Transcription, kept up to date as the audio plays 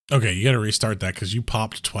Okay, you got to restart that because you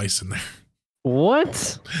popped twice in there.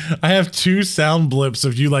 What? I have 2 sound blips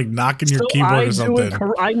of you like knocking your keyboard or something.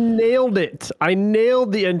 I nailed it. I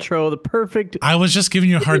nailed the intro. The perfect. I was just giving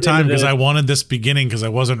you a hard time because I wanted this beginning because I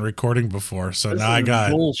wasn't recording before. So now I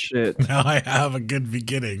got bullshit. Now I have a good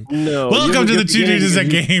beginning. No. Welcome to the Two Dudes at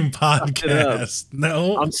Game podcast.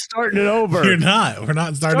 No, I'm starting it over. You're not. We're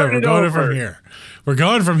not starting over. We're going from here. We're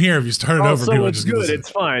going from here. If you started over, so people it's just good. It's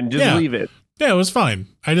fine. Just leave it. Yeah, it was fine.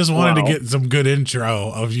 I just wanted to get some good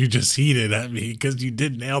intro of you just heated at me because you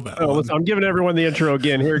did nail that one. Listen, I'm giving everyone the intro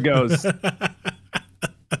again. Here it goes.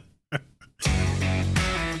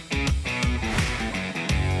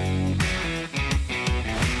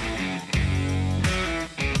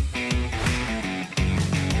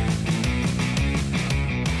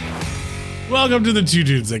 Welcome to the Two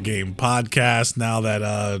Dudes at Game podcast. Now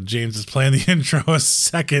that James is playing the intro a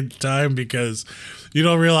second time because you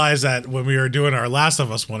don't realize that when we were doing our Last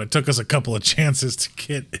of Us one, it took us a couple of chances to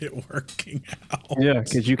get it working out. Yeah,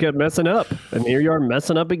 because you kept messing up, and here you are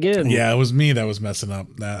messing up again. Yeah, it was me that was messing up.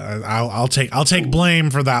 I'll take blame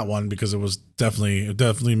for that one because it was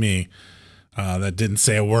definitely me that didn't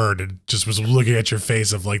say a word and just was looking at your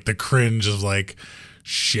face of like the cringe of like,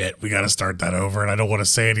 shit, we got to start that over, and I don't want to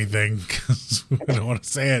say anything because we don't want to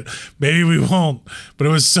say it. Maybe we won't, but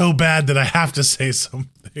it was so bad that I have to say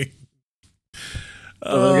something.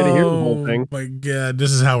 So we're gonna hear the whole thing. My God, this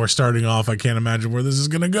is how we're starting off. I can't imagine where this is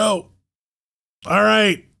gonna go. All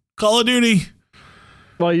right, Call of Duty.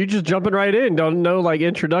 Well, you're just jumping right in. Don't know like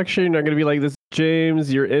introduction. You're gonna be like, "This is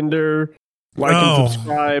James, you're Ender. Like and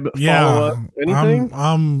subscribe. Follow up. Anything?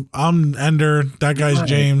 I'm Ender. That guy's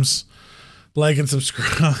James. Like and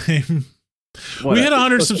subscribe. We had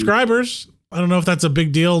 100 subscribers. I don't know if that's a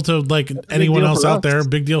big deal to like anyone else out there.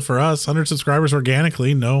 Big deal for us. 100 subscribers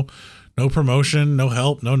organically. No promotion, no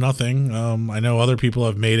help, no nothing. I know other people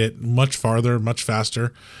have made it much farther, much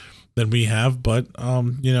faster than we have, but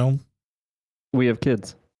you know, we have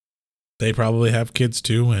kids. They probably have kids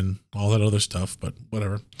too and all that other stuff, but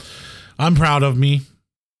whatever. I'm proud of me.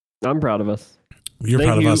 I'm proud of us. You're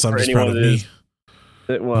proud of us. I'm just proud of me.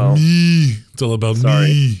 Well, me. It's all about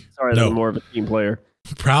me. Sorry, I'm more of a team player.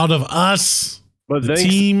 Proud of us. But the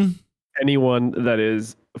team. Anyone that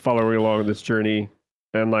is following along this journey,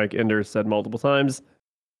 and like Ender said multiple times,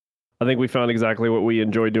 I think we found exactly what we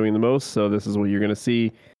enjoy doing the most. So this is what you're going to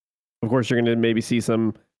see. Of course, you're going to maybe see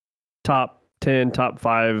some top 10, top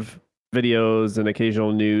 5 videos and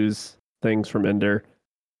occasional news things from Ender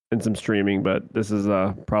and some streaming. But this is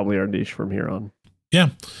probably our niche from here on. Yeah.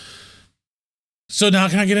 So now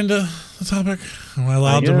can I get into the topic? Am I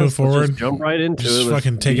allowed to move forward? Just jump right into it. Just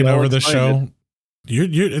fucking taking over the show.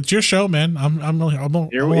 It's your show, man. I'm along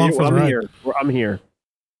for the ride. I'm here.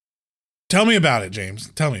 Tell me about it, James.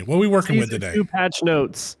 Tell me. What are we working with today? Season 2 patch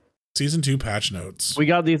notes. Season 2 patch notes. We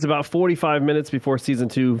got these about 45 minutes before Season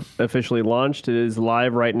 2 officially launched. It is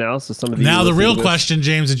live right now, so some of you. Now the real question,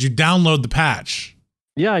 James, did you download the patch?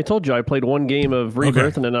 Yeah, I told you I played one game of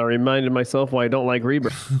Rebirth, and then I reminded myself why I don't like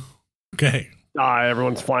Rebirth. Okay.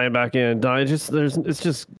 Everyone's flying back in. It's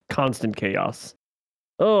just constant chaos.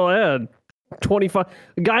 Oh, I had 25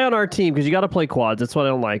 a guy on our team because you got to play quads. That's what I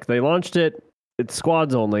don't like. They launched it. It's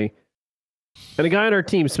squads only. And a guy on our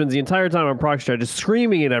team spends the entire time on proxy chat just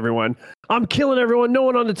screaming at everyone. I'm killing everyone. No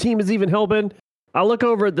one on the team is even helping. I look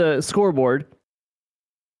over at the scoreboard.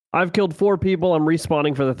 I've killed 4 people. I'm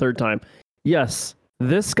respawning for the 3rd time. Yes,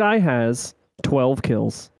 this guy has 12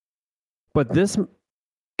 kills. But this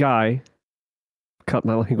guy, cut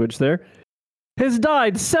my language there, has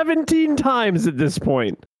died 17 times at this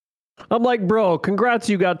point. I'm like, bro, congrats,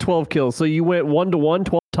 you got 12 kills. So you went 1-1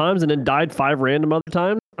 12 times and then died 5 random other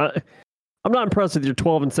times? I'm not impressed with your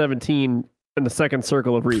 12 and 17 in the second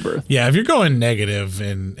circle of Rebirth. Yeah, if you're going negative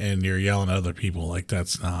and you're yelling at other people, like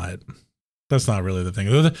that's not really the thing.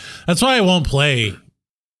 That's why I won't play.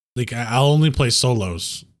 Like I'll only play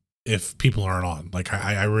solos if people aren't on. Like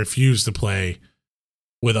I refuse to play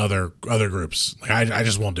with other groups. Like I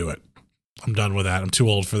just won't do it. I'm done with that. I'm too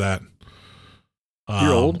old for that.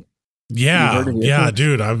 You're old? Yeah,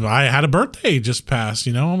 dude. I had a birthday just passed.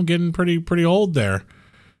 You know, I'm getting pretty old there.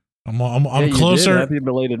 I'm closer. Happy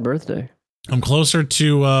belated birthday. I'm closer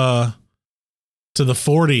to the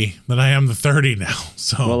 40 than I am the 30 now.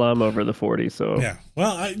 So well, I'm over the 40. So yeah.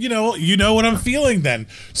 Well, you know what I'm feeling then.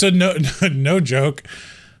 So no joke.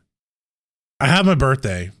 I have my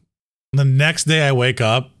birthday. The next day I wake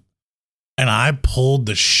up and I pulled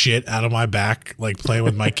the shit out of my back, like playing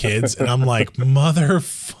with my kids. And I'm like,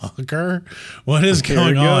 motherfucker, what is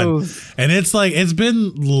going on? And it's like, it's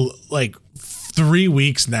been like 3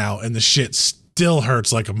 weeks now and the shit still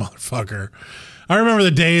hurts like a motherfucker. I remember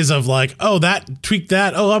the days of like, oh, that tweak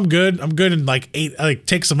that. Oh, I'm good. I'm good in like 8. Like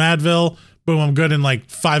take some Advil. Boom, I'm good in like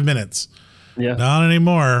 5 minutes. Yeah. Not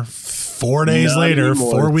anymore. 4 days later,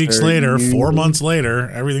 4 weeks later, 4 months later,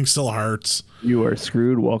 everything still hurts. You are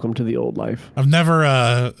screwed. Welcome to the old life. I've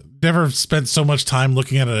never spent so much time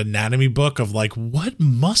looking at an anatomy book of like, what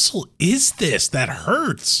muscle is this that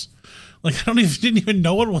hurts? Like didn't even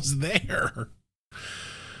know it was there.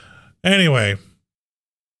 Anyway,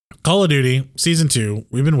 Call of Duty Season 2.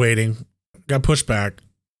 We've been waiting. Got pushed back.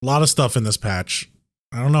 A lot of stuff in this patch.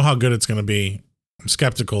 I don't know how good it's going to be. I'm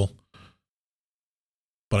skeptical.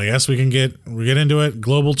 But I guess we get into it.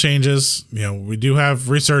 Global changes. We do have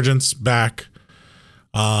Resurgence back.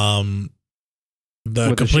 The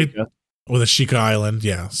with complete Ashika. with Ashika Island.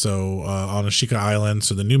 Yeah. So on Ashika Island.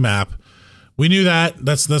 So the new map. We knew that.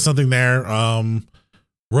 That's something there.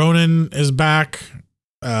 Ronin is back.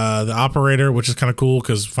 The operator, which is kind of cool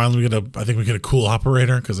because finally we get a cool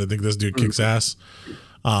operator because I think this dude kicks ass.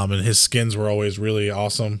 And his skins were always really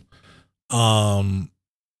awesome. And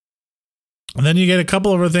then you get a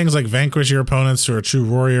couple of other things like vanquish your opponents to a true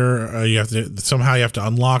warrior. You have to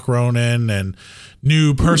unlock Ronin and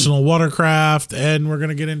new personal watercraft. And we're going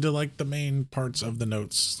to get into like the main parts of the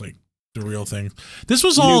notes, like the real thing. This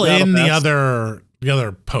was all in the other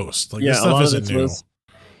post. Like this stuff isn't new.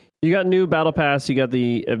 You got new battle pass. You got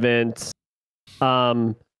the events.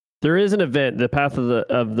 There is an event, the Path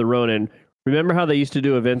of the Ronin. Remember how they used to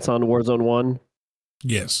do events on Warzone 1?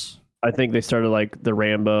 Yes. I think they started like the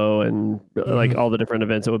Rambo and like all the different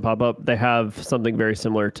events that would pop up. They have something very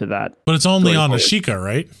similar to that. But it's only on Ashika,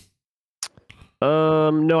 right?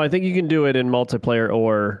 No, I think you can do it in multiplayer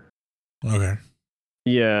or. Okay.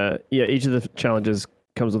 Yeah. Each of the challenges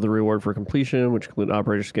comes with a reward for completion, which include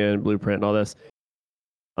operator skin, blueprint, and all this.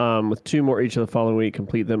 With 2 more each of the following week,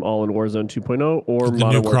 complete them all in Warzone 2.0 or the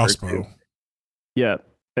new crossbow. 2. Yeah,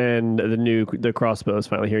 and the crossbow is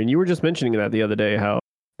finally here. And you were just mentioning that the other day, how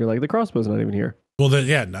you're like, the crossbow's not even here. Well, but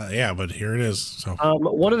here it is. So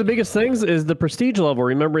one of the biggest things is the prestige level.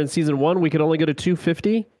 Remember in Season 1, we could only go to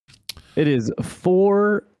 250. It is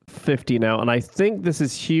 450 now, and I think this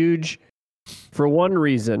is huge for one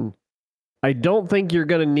reason. I don't think you're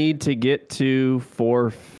going to need to get to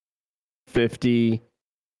 450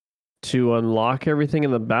 to unlock everything in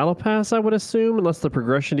the battle pass, I would assume, unless the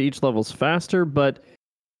progression to each level is faster. But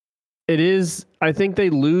it is, I think they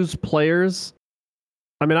lose players.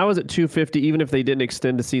 I mean, I was at 250, even if they didn't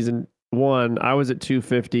extend to Season 1, I was at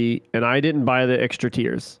 250, and I didn't buy the extra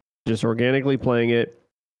tiers, just organically playing it.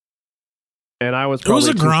 And I was probably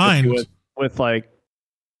it was a grind with like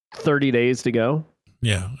 30 days to go.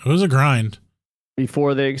 Yeah, it was a grind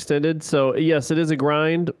before they extended. So yes, it is a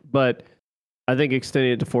grind, but I think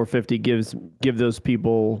extending it to 450 give those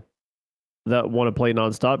people that want to play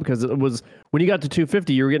nonstop, because it was when you got to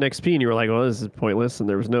 250, you were getting XP and you were like, well, this is pointless, and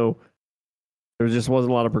there just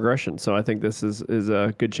wasn't a lot of progression. So I think this is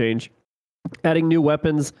a good change. Adding new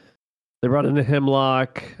weapons. They brought in the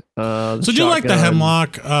Hemlock. So do you like the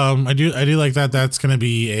Hemlock? I do like that. That's going to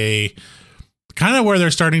be a kind of where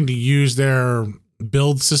they're starting to use their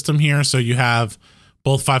build system here. So you have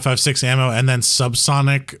both 5.56 ammo and then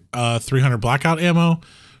subsonic 300 blackout ammo.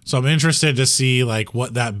 So I'm interested to see like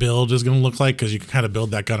what that build is going to look like, because you can kind of build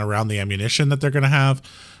that gun around the ammunition that they're going to have.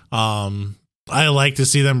 I like to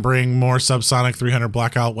see them bring more subsonic 300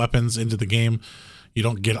 blackout weapons into the game. You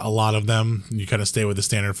don't get a lot of them. You kind of stay with the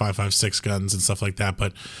standard 5.56 guns and stuff like that,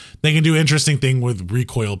 but they can do interesting thing with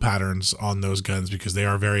recoil patterns on those guns, because they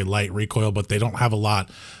are very light recoil, but they don't have a lot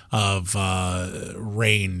of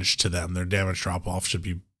range to them. Their damage drop off should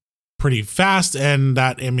be pretty fast, and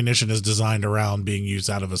that ammunition is designed around being used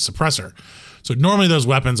out of a suppressor. So normally those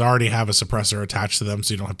weapons already have a suppressor attached to them,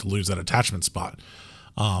 so you don't have to lose that attachment spot.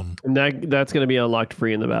 And that's going to be unlocked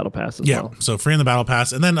free in the battle pass as well. So free in the battle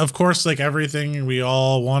pass. And then of course, like everything, we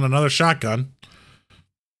all want another shotgun.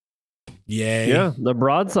 Yay. Yeah, the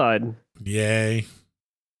broadside. Yay.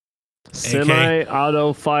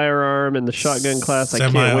 Semi-auto firearm in the shotgun class. I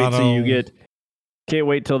can't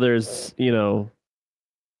wait till there's,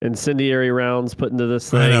 incendiary rounds put into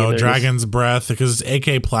this thing. I know, Dragon's Breath, because it's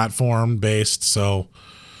AK platform based, so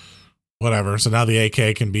whatever. So now the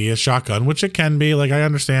AK can be a shotgun, which it can be. Like, I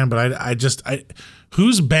understand, but I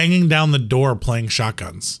who's banging down the door playing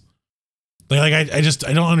shotguns? I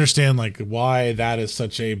don't understand like why that is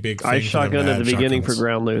such a big thing. I shotgun at the beginning for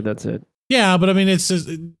ground loot. That's it. Yeah, but I mean, it's just,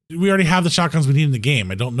 we already have the shotguns we need in the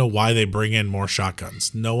game. I don't know why they bring in more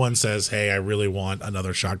shotguns. No one says, "Hey, I really want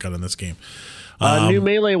another shotgun in this game." New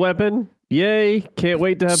melee weapon. Yay. Can't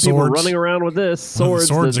wait to have people running around with this.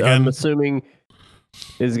 Swords again. I'm assuming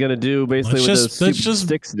is going to do basically what those super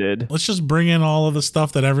sticks did. Let's just bring in all of the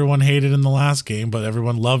stuff that everyone hated in the last game, but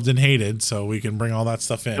everyone loved and hated, so we can bring all that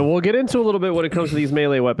stuff in. And we'll get into a little bit when it comes to these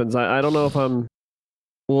melee weapons. I don't know if I'm...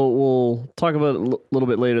 We'll talk about it a little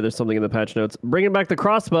bit later. There's something in the patch notes. Bringing back the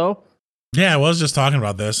crossbow. Yeah, I was just talking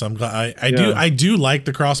about this. I'm glad. I do like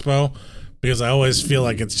the crossbow because I always feel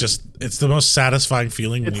like it's the most satisfying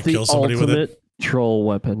feeling when you kill somebody with it. It's the ultimate troll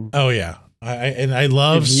weapon. Oh yeah, I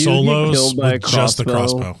love solos with just the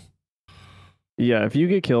crossbow. Yeah, if you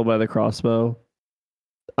get killed by the crossbow,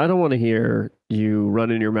 I don't want to hear you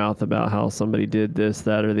running your mouth about how somebody did this,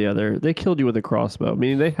 that, or the other. They killed you with a crossbow,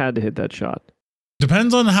 meaning they had to hit that shot.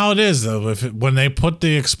 Depends on how it is, though. When they put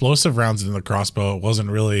the explosive rounds in the crossbow, it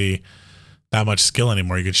wasn't really that much skill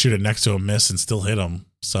anymore. You could shoot it next to a miss and still hit them.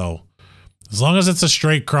 So as long as it's a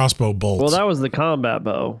straight crossbow bolt. Well, that was the combat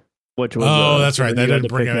bow, which was that's right. They didn't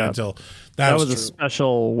bring it until that was a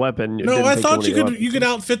special weapon. No, I thought you could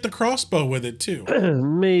outfit the crossbow with it too.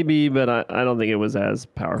 Maybe, but I don't think it was as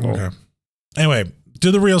powerful. Okay. Anyway,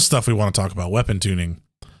 do the real stuff we want to talk about: weapon tuning.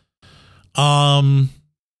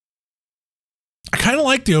 I kind of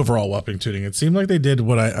like the overall weapon tuning. It seemed like they did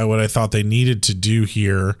what I thought they needed to do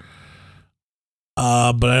here.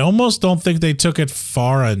 But I almost don't think they took it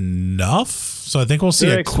far enough. So I think we'll see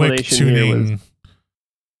a quick tuning.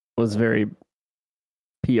 Was very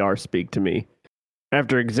PR speak to me.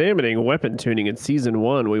 After examining weapon tuning in Season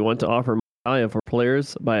 1, we want to offer more for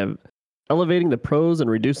players by elevating the pros and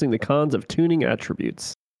reducing the cons of tuning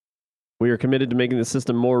attributes. We are committed to making the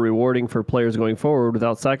system more rewarding for players going forward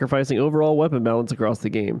without sacrificing overall weapon balance across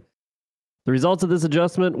the game. The results of this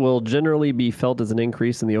adjustment will generally be felt as an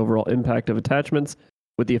increase in the overall impact of attachments,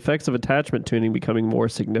 with the effects of attachment tuning becoming more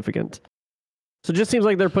significant. So it just seems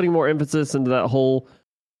like they're putting more emphasis into that whole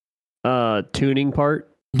tuning part.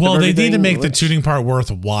 Well, they need to make the tuning part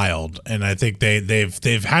worthwhile, and I think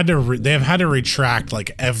they've had to retract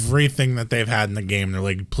like everything that they've had in the game. They're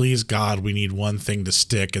like, please God, we need one thing to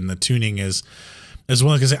stick, and the tuning is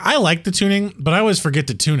one. Because I like the tuning, but I always forget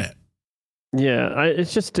to tune it. Yeah,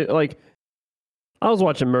 it's just like I was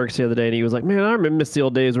watching Mercs the other day, and he was like, "Man, I miss the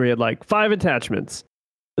old days where he had like 5 attachments.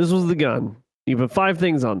 This was the gun. You put 5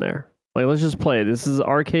 things on there. Like, let's just play. This is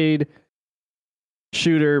arcade."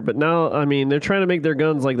 Shooter, but now, I mean, they're trying to make their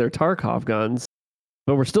guns like their Tarkov guns,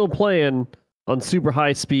 but we're still playing on super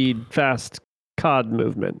high speed, fast COD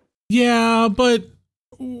movement. Yeah, but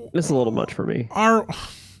it's a little much for me. I'm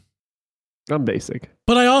basic.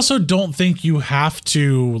 But I also don't think you have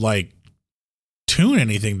to like tune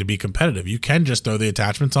anything to be competitive. You can just throw the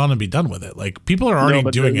attachments on and be done with it. Like, people are already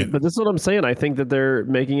doing it. But this is what I'm saying. I think that they're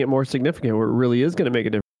making it more significant where it really is going to make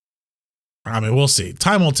a difference. I mean, we'll see.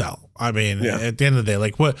 Time will tell. I mean, at the end of the day,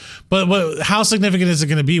 like how significant is it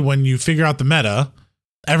going to be when you figure out the meta?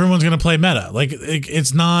 Everyone's going to play meta. Like,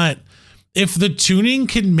 it's not, if the tuning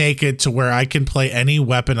can make it to where I can play any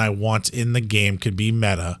weapon I want in the game could be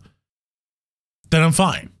meta, then I'm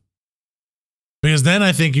fine. Because then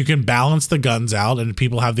I think you can balance the guns out and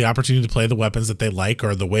people have the opportunity to play the weapons that they like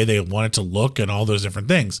or the way they want it to look and all those different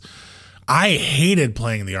things. I hated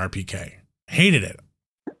playing the RPK. Hated it.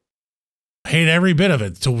 Hate every bit of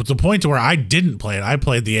it to the point to where I didn't play it. I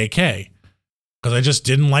played the AK because I just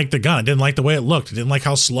didn't like the gun. I didn't like the way it looked. I didn't like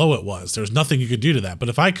how slow it was. There was nothing you could do to that. But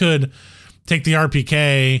if I could take the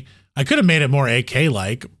RPK, I could have made it more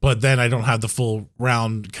AK-like, but then I don't have the full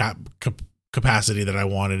round capacity that I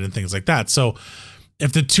wanted and things like that. So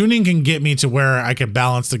if the tuning can get me to where I can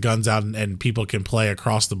balance the guns out and people can play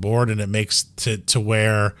across the board, and it makes to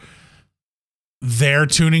where their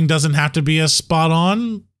tuning doesn't have to be as spot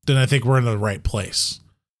on, then I think we're in the right place.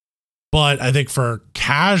 But I think for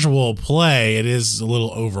casual play, it is a little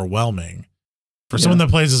overwhelming. For someone that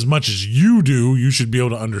plays as much as you do, you should be able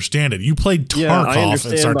to understand it. You played Tarkov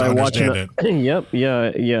and start to understand it. Yep,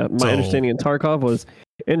 yeah. My understanding in Tarkov was,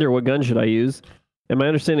 Ender, what gun should I use? And my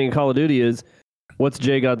understanding in Call of Duty is, what's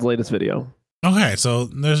J-God's latest video? Okay, so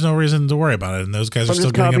there's no reason to worry about it, and those guys are still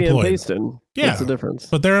getting employed. And pasting. Yeah, what's the difference?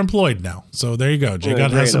 But they're employed now, so there you go. J-God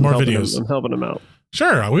has some more videos. I'm helping him out.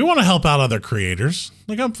 Sure, we want to help out other creators.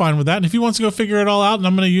 Like, I'm fine with that. And if he wants to go figure it all out and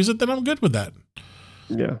I'm going to use it, then I'm good with that.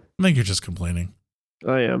 Yeah. I think you're just complaining.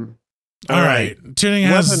 I am. All right. Tuning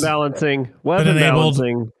has weapon balancing.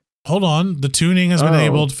 Balancing. Hold on. The tuning has been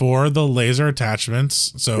enabled for the laser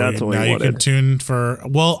attachments. So now you can tune for,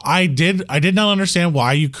 well, I did not understand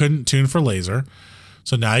why you couldn't tune for laser.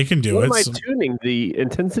 So now you can do it. Am I tuning the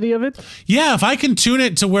intensity of it? Yeah, if I can tune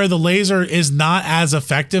it to where the laser is not as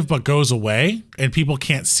effective but goes away and people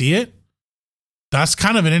can't see it, that's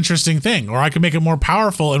kind of an interesting thing. Or I can make it more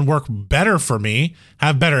powerful and work better for me,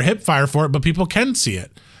 have better hip fire for it, but people can see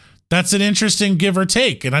it. That's an interesting give or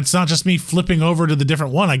take. And it's not just me flipping over to the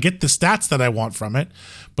different one. I get the stats that I want from it,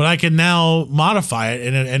 but I can now modify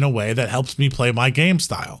it in a way that helps me play my game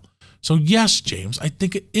style. So yes, James, I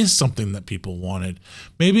think it is something that people wanted.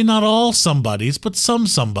 Maybe not all somebodies, but some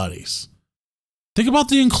somebodies. Think about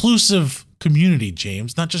the inclusive community,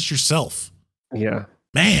 James, not just yourself. Yeah.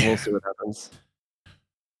 Man. We'll see what happens.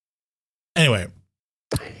 Anyway,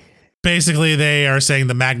 basically they are saying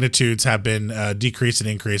the magnitudes have been decreased and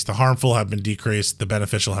increased. The harmful have been decreased. The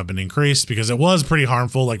beneficial have been increased because it was pretty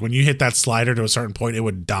harmful. Like when you hit that slider to a certain point, it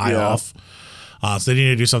would die off. So they need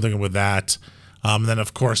to do something with that. And then,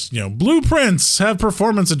 of course, blueprints have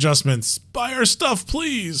performance adjustments. Buy our stuff,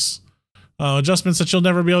 please. Adjustments that you'll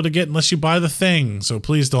never be able to get unless you buy the thing. So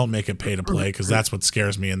please don't make it pay to play because that's what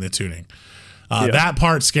scares me in the tuning. That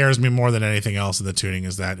part scares me more than anything else in the tuning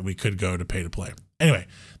is that we could go to pay to play. Anyway,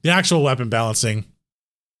 the actual weapon balancing.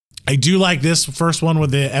 I do like this first one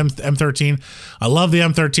with the M13. I love the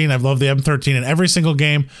M13. I've loved the M13 in every single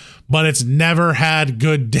game, but it's never had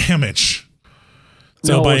good damage.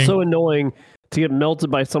 So it's so annoying to get melted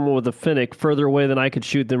by someone with a Finnick further away than I could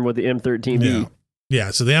shoot them with the M13B.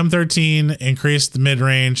 Yeah, so the M13 increased the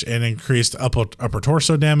mid-range and increased upper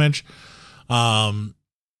torso damage.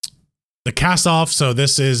 The cast-off, so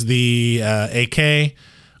this is the AK.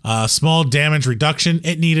 Small damage reduction.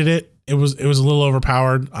 It needed it. It was a little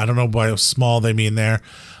overpowered. I don't know by small they mean there.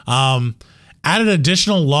 Added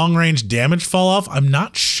additional long-range damage fall-off. I'm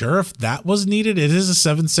not sure if that was needed. It is a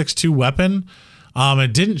 7.62 weapon.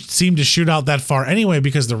 It didn't seem to shoot out that far anyway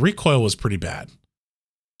because the recoil was pretty bad.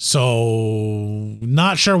 So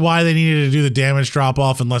not sure why they needed to do the damage drop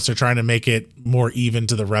off unless they're trying to make it more even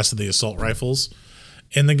to the rest of the assault rifles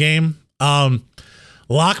in the game. Lockman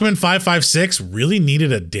 5.56 really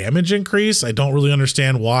needed a damage increase. I don't really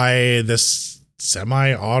understand why this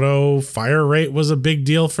semi-auto fire rate was a big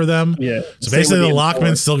deal for them. Yeah. So basically the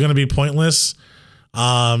Lockman's still going to be pointless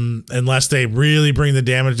unless they really bring the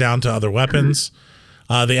damage down to other weapons.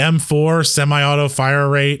 The M4 semi-auto fire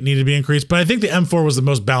rate needed to be increased, but I think the M4 was the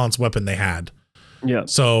most balanced weapon they had. Yeah.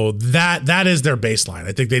 So that is their baseline.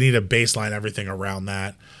 I think they need to baseline everything around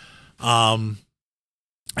that.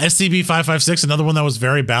 SCB 5.56, another one that was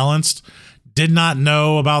very balanced. Did not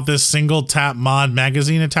know about this single tap mod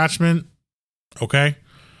magazine attachment. Okay.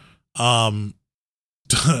 Weapon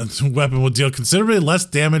will deal considerably less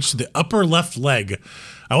damage to the upper left leg.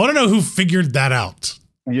 I want to know who figured that out.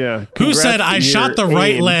 Yeah. Who said I shot the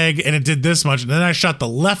right leg and it did this much, and then I shot the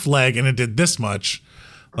left leg and it did this much?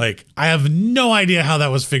 Like, I have no idea how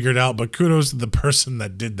that was figured out, but kudos to the person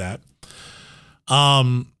that did that.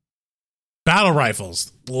 Battle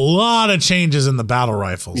rifles. A lot of changes in the battle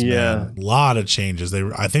rifles, man. A lot of changes.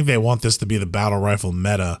 I think they want this to be the battle rifle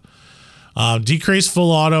meta. Decreased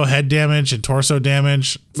full auto head damage and torso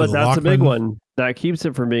damage. But that's a big one. That keeps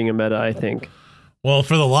it from being a meta, I think. Well,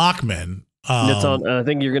 for the Lockman. It's on. I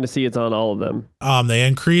think you're going to see it's on all of them. They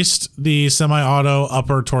increased the semi-auto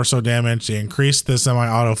upper torso damage. They increased the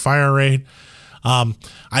semi-auto fire rate.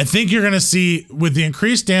 I think you're going to see with the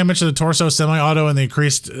increased damage to the torso, semi-auto, and the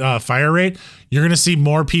increased fire rate, you're going to see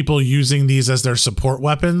more people using these as their support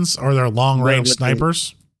weapons or their long-range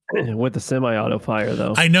snipers. With the semi-auto fire,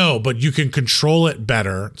 though. I know, but you can control it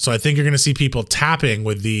better. So I think you're going to see people tapping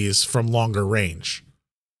with these from longer range.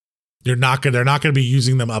 They're not going to be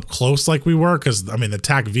using them up close like we were, because I mean the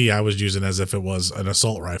TAC V I was using as if it was an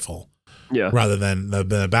assault rifle, rather than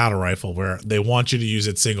the battle rifle, where they want you to use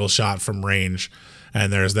it single shot from range,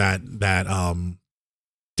 and there's that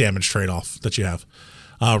damage trade off that you have.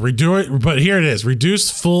 But here it is: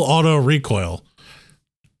 reduced full auto recoil.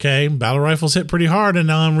 Okay, battle rifles hit pretty hard, and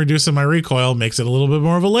now I'm reducing my recoil. Makes it a little bit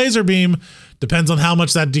more of a laser beam. Depends on how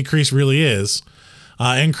much that decrease really is.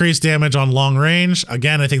 Increased damage on long range.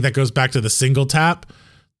 Again, I think that goes back to the single tap.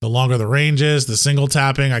 The longer the range is, the single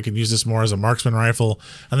tapping, I can use this more as a marksman rifle.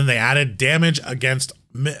 And then they added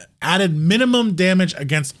minimum damage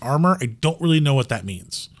against armor. I don't really know what that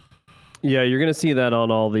means. Yeah, you're going to see that on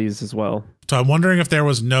all these as well. So I'm wondering if there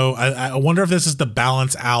was I wonder if this is to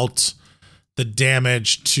balance out the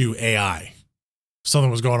damage to AI. Something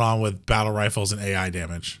was going on with battle rifles and AI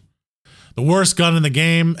damage. The worst gun in the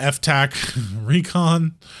game, F-TAC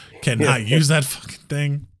Recon, cannot use that fucking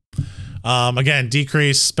thing. Again,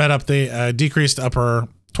 decreased upper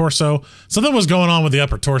torso. Something was going on with the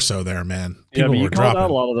upper torso there, man. People were dropping. Called out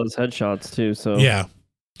a lot of those headshots too. So yeah.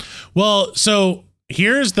 Well, so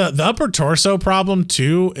here's the upper torso problem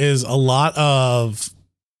too. Is a lot of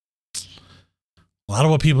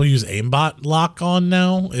what people use aimbot lock on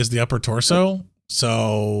now is the upper torso.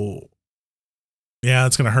 So. Yeah,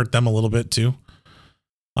 it's going to hurt them a little bit too.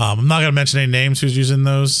 I'm not going to mention any names who's using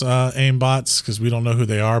those aim bots because we don't know who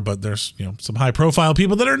they are, but there's some high profile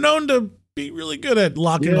people that are known to be really good at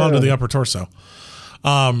locking onto the upper torso.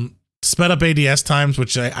 Sped up ADS times,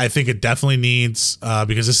 which I think it definitely needs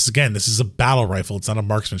because this is a battle rifle. It's not a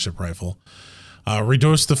marksmanship rifle.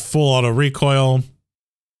 Reduced the full auto recoil.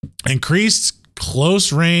 Increased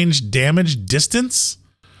close range damage distance.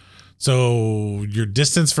 So your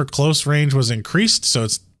distance for close range was increased, so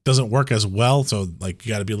it doesn't work as well. So like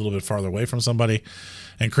you got to be a little bit farther away from somebody.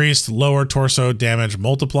 Increased lower torso damage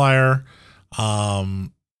multiplier. Cool.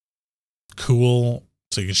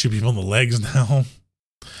 So you can shoot people in the legs now.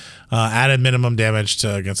 Added minimum damage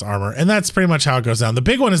against armor. And that's pretty much how it goes down. The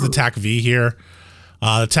big one is the TAC V here.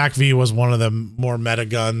 The TAC V was one of the more meta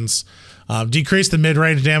guns. Decreased the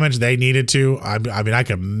mid-range damage. They needed to. I mean, I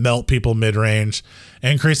could melt people mid-range.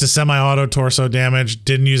 Increased the semi-auto torso damage.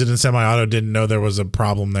 Didn't use it in semi-auto. Didn't know there was a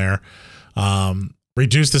problem there.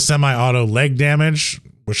 Reduced the semi-auto leg damage.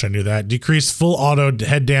 Wish I knew that. Decreased full auto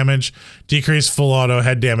head damage. Decreased full auto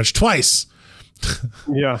head damage twice.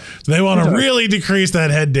 Yeah. They want to really decrease that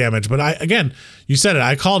head damage. But again, you said it.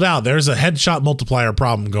 I called out. There's a headshot multiplier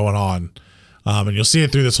problem going on. And you'll see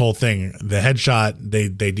it through this whole thing. The headshot,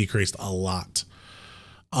 they decreased a lot.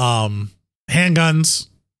 Handguns,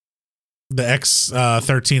 the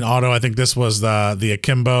X13 auto. I think this was the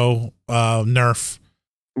Akimbo nerf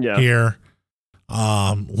here.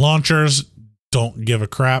 Launchers, don't give a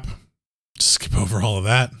crap. Skip over all of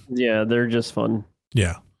that. Yeah, they're just fun.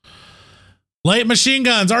 Yeah. Light machine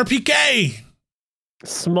guns, RPK.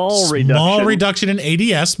 Small reduction in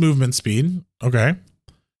ADS movement speed. Okay.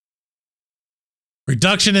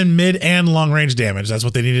 Reduction in mid and long range damage. That's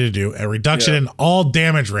what they needed to do. A reduction in all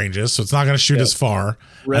damage ranges, so it's not going to shoot as far.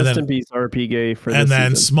 Rest in peace, RPG. And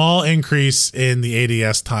then small increase in the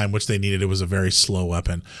ADS time, which they needed. It was a very slow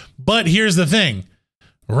weapon. But here's the thing.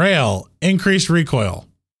 Rail, increased recoil.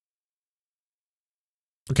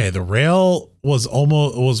 Okay, the rail was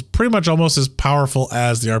pretty much almost as powerful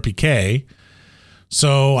as the RPK.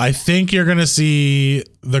 So I think you're going to see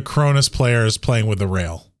the Cronus players playing with the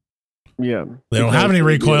rail. Yeah. They don't have any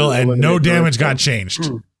recoil and no damage got changed.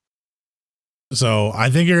 So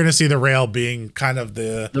I think you're going to see the rail being kind of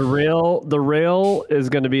the rail is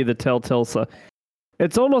going to be the telltale sign.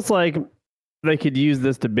 It's almost like they could use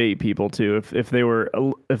this to bait people too. If they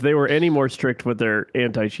were any more strict with their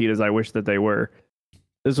anti-cheat as I wish that they were.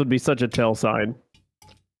 This would be such a tell sign.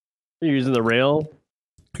 You're using the rail.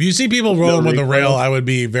 If you see people rolling with the rail, I would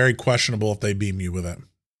be very questionable if they beam you with it.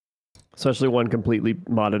 Especially one completely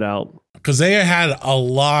modded out. Because they had a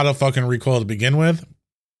lot of fucking recoil to begin with.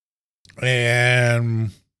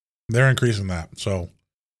 And they're increasing that. So,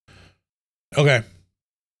 okay.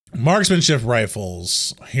 Marksmanship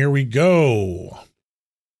rifles. Here we go.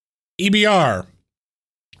 EBR.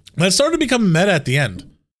 That started to become meta at the end.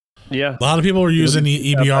 Yeah. A lot of people were using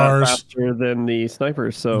EBRs faster than the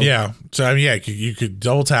snipers. So yeah. So I mean, you could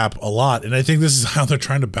double tap a lot. And I think this is how they're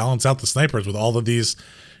trying to balance out the snipers with all of these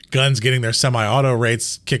guns getting their semi-auto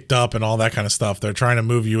rates kicked up and all that kind of stuff. They're trying to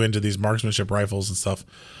move you into these marksmanship rifles and stuff.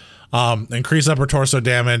 Increase upper torso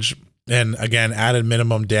damage, and again, added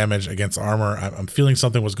minimum damage against armor. I'm feeling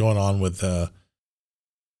something was going on with the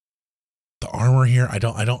armor here.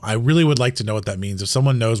 I really would like to know what that means. If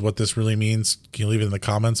someone knows what this really means, can you leave it in the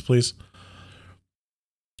comments, please?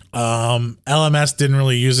 LMS didn't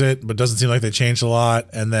really use it, but doesn't seem like they changed a lot.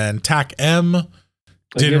 And then TAC M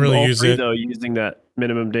didn't really use it. Though, using that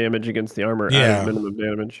minimum damage against the armor, minimum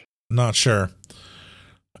damage. Not sure.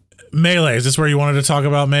 Melee, is this where you wanted to talk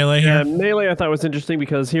about melee here? Yeah, melee I thought was interesting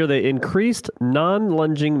because here they increased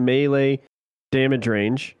non-lunging melee damage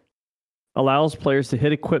range. Allows players to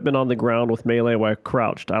hit equipment on the ground with melee while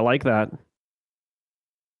crouched. I like that.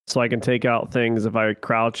 So I can take out things. If I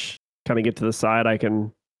crouch, kind of get to the side, I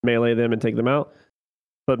can melee them and take them out.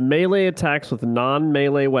 But melee attacks with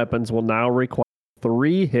non-melee weapons will now require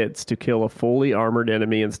 3 hits to kill a fully armored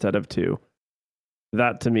enemy instead of 2.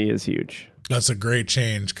 That to me is huge. That's a great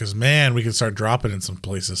change because, man, we can start dropping in some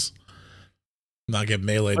places. Not get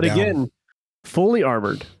melee down. But again, fully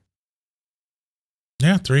armored.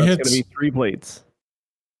 Yeah, 3 hits. It's going to be 3 plates.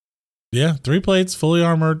 Yeah, 3 plates, fully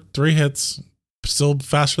armored, 3 hits. Still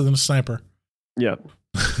faster than a sniper. Yeah.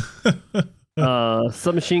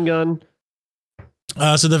 Submachine gun.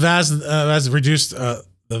 So the Vaz reduced the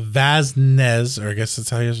Vaznez, or I guess that's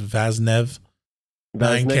how you use Vaznev.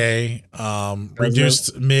 9K.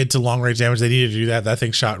 Reduced mid to long range damage. They needed to do that. That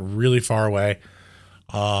thing shot really far away.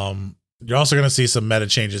 You're also going to see some meta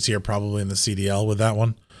changes here, probably in the CDL with that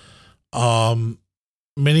one.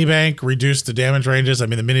 Mini bank reduced the damage ranges. I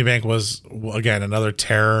mean, the mini bank was, again, another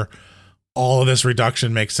terror all of this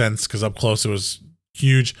reduction makes sense because up close it was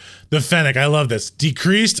huge. The Fennec, I love this.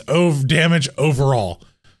 Decreased damage overall.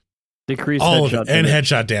 Decreased all headshot of it, and damage.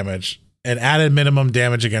 headshot damage. And added minimum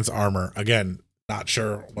damage against armor. Again, not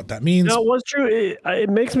sure what that means. No, what's true, it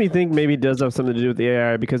makes me think maybe it does have something to do with the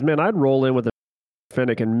AI because, man, I'd roll in with a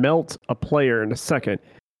Fennec and melt a player in a second.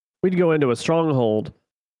 We'd go into a stronghold,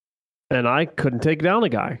 and I couldn't take down a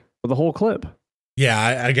guy with a whole clip.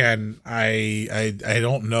 Yeah, I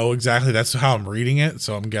don't know exactly. That's how I'm reading it,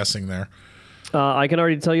 so I'm guessing there. I can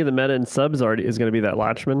already tell you the meta in subs is going to be that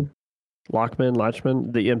Lockman,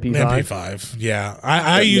 the MP5. MP5, yeah.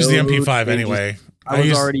 I use the MP5 anyway. I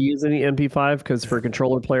was already using the MP5 because for a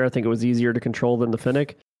controller player, I think it was easier to control than the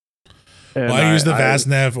Fennec. Well, I use the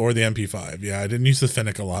Vaznev or the MP5. Yeah, I didn't use the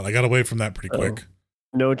Fennec a lot. I got away from that pretty quick.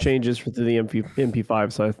 No changes for the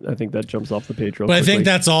MP5, so I think that jumps off the page real quickly. But I think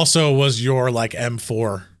that's also was your like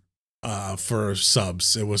M4 for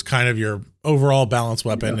subs. It was kind of your overall balanced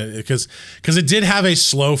weapon because it did have a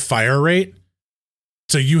slow fire rate.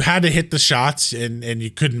 So you had to hit the shots and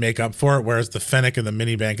you couldn't make up for it. Whereas the Fennec and the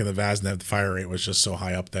Minibank and the Vaznev, the fire rate was just so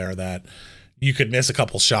high up there that you could miss a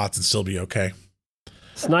couple shots and still be okay.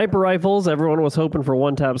 Sniper rifles, everyone was hoping for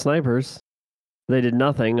one-tap snipers. They did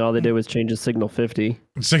nothing. All they did was change the Signal 50.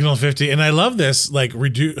 Signal 50. And I love this, like,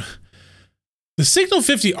 the Signal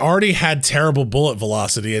 50 already had terrible bullet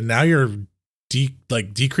velocity, and now you're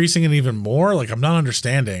decreasing it even more? Like, I'm not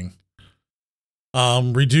understanding.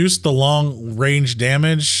 Reduce the long range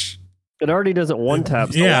damage. It already doesn't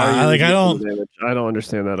one-tap. So yeah, I don't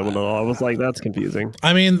understand that at all. I was like, that's confusing.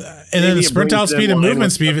 I mean, and then the sprint out speed and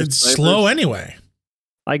movement speed, it's slow anyway.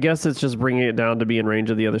 I guess it's just bringing it down to be in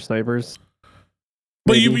range of the other snipers.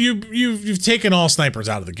 But you've taken all snipers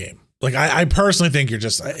out of the game. Like I personally think you're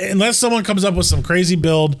just, unless someone comes up with some crazy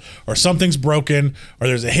build or something's broken or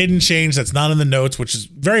there's a hidden change that's not in the notes, which is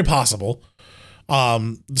very possible.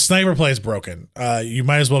 The sniper play is broken. You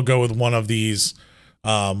might as well go with one of these,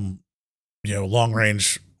 long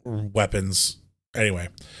range weapons anyway.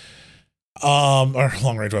 Or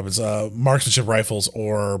long range weapons, marksmanship rifles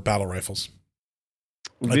or battle rifles.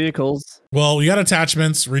 Vehicles. Well, you got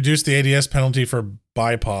attachments, reduce the ADS penalty for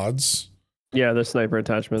bipods. Yeah, the sniper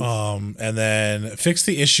attachments. And then fix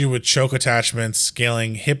the issue with choke attachments,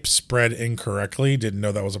 scaling hip spread incorrectly. Didn't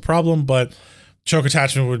know that was a problem, but choke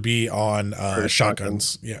attachment would be on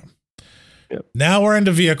shotguns. Yeah. Yep. Now we're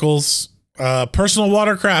into vehicles. Personal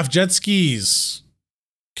watercraft, jet skis.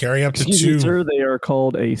 Carry up to 2. Sir, they are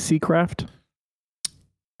called a Seacraft.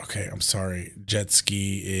 Okay, I'm sorry. Jet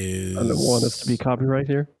ski is. I don't want us to be copyright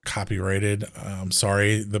here. Copyrighted. I'm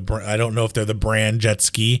sorry. I don't know if they're the brand jet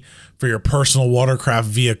ski for your personal watercraft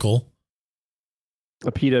vehicle.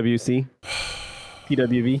 A PWC.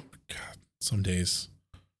 PWV. God, some days.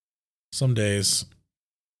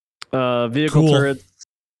 Vehicle turrets.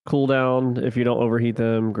 Cooldown if you don't overheat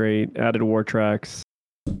them. Great. Added war tracks.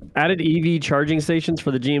 Added EV charging stations for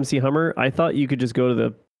the GMC Hummer. I thought you could just go to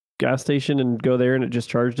the gas station and go there and it just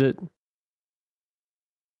charged it.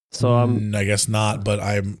 So I guess not, but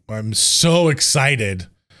I'm so excited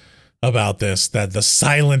about this that the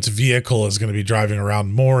silent vehicle is going to be driving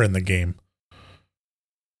around more in the game.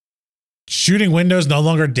 Shooting windows no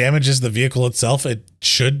longer damages the vehicle itself. It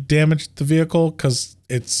should damage the vehicle because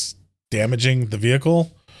it's damaging the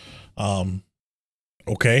vehicle.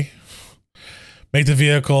 Okay. Make the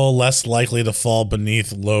vehicle less likely to fall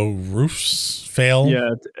beneath low roofs. Fail.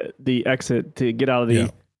 Yeah, the exit to get out of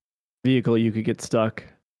the vehicle, you could get stuck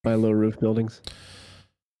by low roof buildings.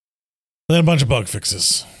 Then a bunch of bug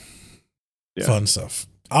fixes. Yeah. Fun stuff.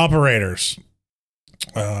 Operators.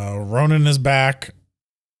 Ronan is back.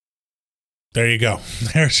 There you go.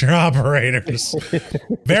 There's your operators.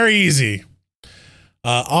 Very easy.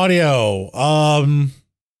 Audio.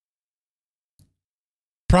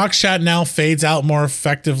 Prox chat now fades out more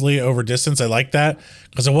effectively over distance. I like that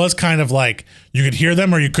because it was kind of like you could hear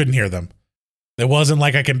them or you couldn't hear them. It wasn't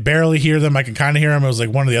like I can barely hear them. I can kind of hear them. It was like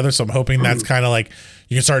one or the other. So I'm hoping that's kind of like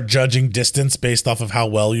you can start judging distance based off of how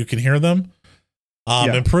well you can hear them.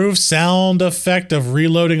 Improve sound effect of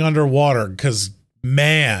reloading underwater because,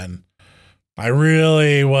 man, I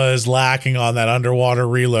really was lacking on that underwater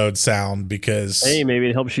reload sound because... Hey, maybe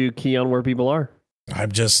it helps you key on where people are.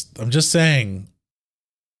 I'm just saying...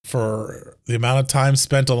 For the amount of time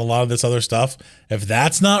spent on a lot of this other stuff, if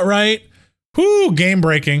that's not right, game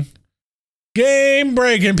breaking.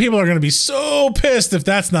 People are going to be so pissed if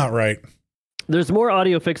that's not right. There's more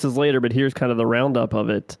audio fixes later, but here's kind of the roundup of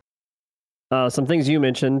it. Some things you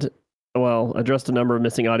mentioned, addressed a number of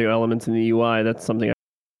missing audio elements in the UI. That's something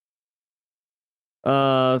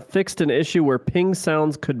Fixed an issue where ping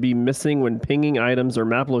sounds could be missing when pinging items or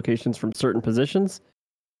map locations from certain positions.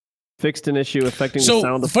 Fixed an issue affecting the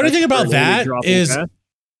sound. So funny thing about that is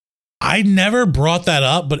I never brought that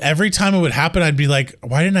up, but every time it would happen, I'd be like,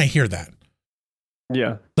 why didn't I hear that?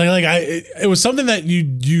 Yeah. It was something that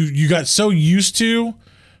you got so used to,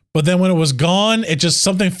 but then when it was gone, it just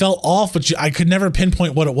something felt off, but I could never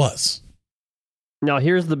pinpoint what it was. Now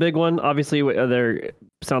here's the big one. Obviously, their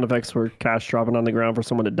sound effects were cash dropping on the ground for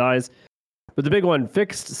someone that dies. But the big one,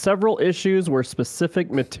 fixed several issues where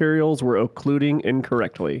specific materials were occluding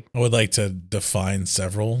incorrectly. I would like to define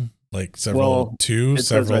several, like Well, two,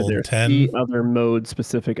 several right 10. See other mode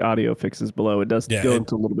specific audio fixes below. It does go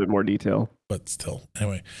into a little bit more detail. But still,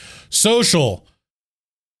 anyway. Social.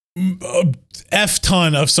 F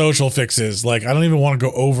ton of social fixes. Like, I don't even want to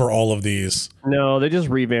go over all of these. No, they just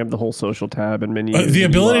revamped the whole social tab and menu. The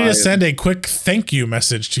ability to send a quick thank you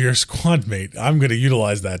message to your squad mate. I'm going to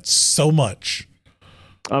utilize that so much.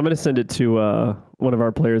 I'm going to send it to one of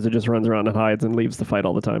our players that just runs around and hides and leaves the fight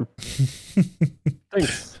all the time.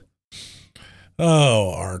 Thanks.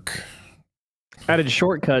 Oh, Ark. Added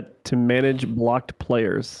shortcut to manage blocked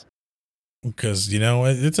players. Because,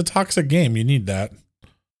 it's a toxic game. You need that.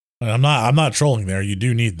 And I'm not trolling there. You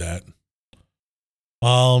do need that.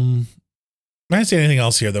 I didn't see anything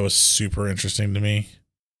else here that was super interesting to me.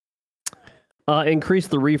 Increase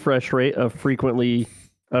the refresh rate of frequent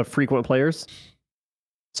players.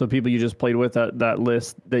 So people you just played with, that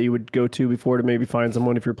list that you would go to before to maybe find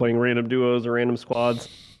someone if you're playing random duos or random squads.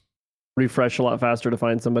 Refresh a lot faster to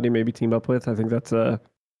find somebody, maybe team up with. I think that's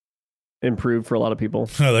improved for a lot of people.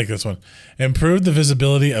 I like this one. Improved the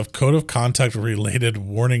visibility of code of conduct related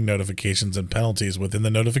warning notifications and penalties within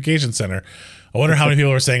the notification center. I wonder how many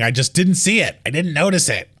people are saying, I just didn't see it. I didn't notice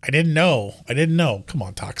it. I didn't know. Come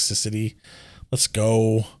on, toxicity. Let's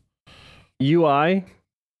go. UI.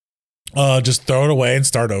 Just throw it away and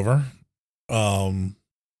start over.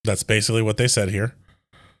 That's basically what they said here.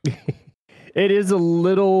 It is a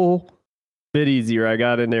little bit easier. I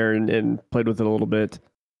got in there and played with it a little bit.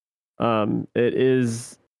 It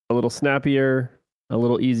is a little snappier, a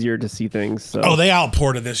little easier to see things. So. Oh, they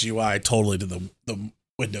outported this UI totally to the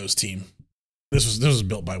Windows team. This was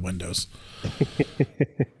built by Windows.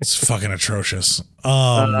 It's fucking atrocious.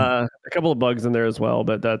 A couple of bugs in there as well,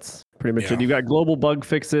 but that's pretty much it. You got global bug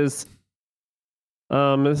fixes.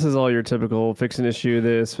 This is all your typical fix an issue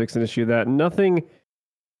this, fix an issue that. Nothing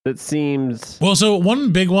that seems... Well, so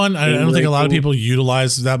one big one, I don't think a lot of people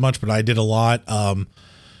utilize that much, but I did a lot.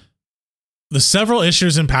 The several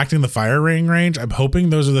issues impacting the firing range, I'm hoping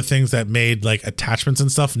those are the things that made like attachments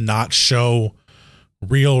and stuff not show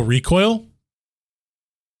real recoil.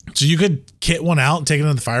 So you could kit one out and take it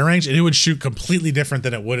into the fire range and it would shoot completely different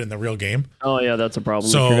than it would in the real game. Oh yeah, that's a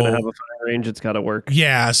problem. So, if you're going to have a fire range, it's got to work.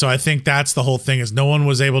 Yeah, so I think that's the whole thing is no one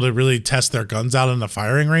was able to really test their guns out in the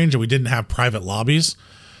firing range and we didn't have private lobbies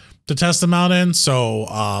to test them out in.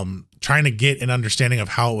 So trying to get an understanding of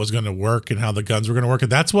how it was going to work and how the guns were going to work.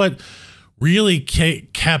 And that's what really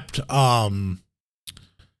kept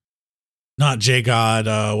not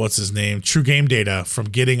JGod, what's his name, True Game Data from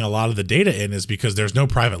getting a lot of the data in is because there's no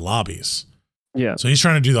private lobbies. Yeah. So he's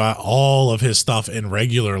trying to do all of his stuff in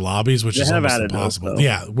regular lobbies, which is almost impossible.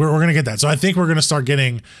 Yeah, we're going to get that. So I think we're going to start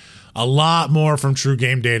getting a lot more from True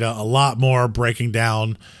Game Data, a lot more breaking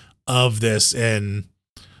down of this. And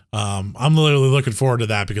I'm literally looking forward to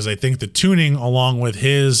that because I think the tuning along with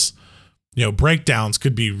his breakdowns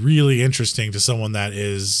could be really interesting to someone that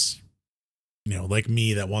is, like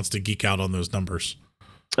me that wants to geek out on those numbers.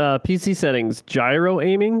 PC settings, gyro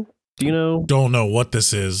aiming. Do you know? Don't know what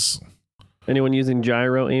this is. Anyone using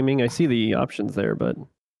gyro aiming? I see the options there, but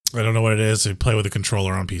I don't know what it is. I play with a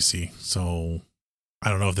controller on PC. So I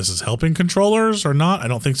don't know if this is helping controllers or not. I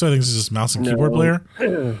don't think so. I think this is just mouse and keyboard player.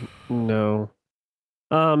 No.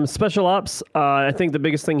 Special ops. I think the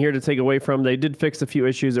biggest thing here to take away from, they did fix a few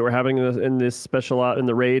issues that we're having in this special op in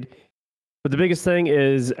the raid. But the biggest thing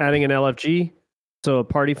is adding an LFG, so a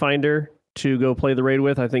party finder to go play the raid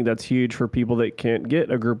with. I think that's huge for people that can't get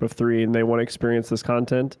a group of 3 and they want to experience this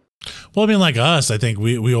content. Well, I mean, like us, I think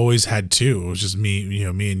we always had 2. It was just me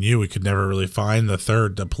and you. We could never really find the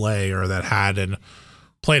third to play or that had and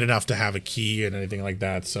played enough to have a key and anything like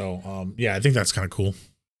that. So, yeah, I think that's kind of cool.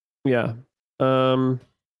 Yeah. Some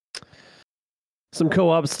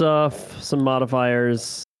co-op stuff, some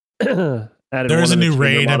modifiers. There's a new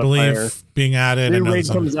raid, I believe, being added. New raid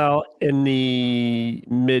comes out in the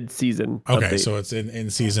mid-season. Okay, update. so it's in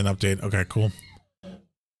season update. Okay, cool.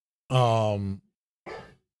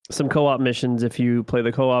 Some co-op missions if you play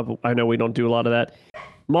the co-op. I know we don't do a lot of that.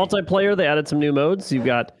 Multiplayer, they added some new modes. You've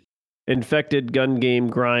got Infected, Gun Game,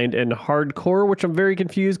 Grind, and Hardcore, which I'm very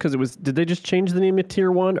confused because did they just change the name of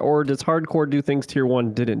Tier 1 or does Hardcore do things Tier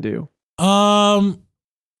 1 didn't do?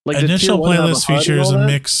 Like initial playlist features a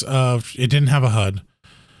mix of, it didn't have a HUD.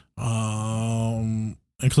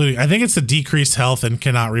 Including, I think it's the decreased health and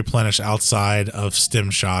cannot replenish outside of stim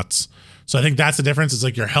shots. So I think that's the difference. It's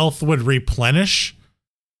like your health would replenish.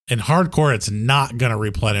 In Hardcore, it's not going to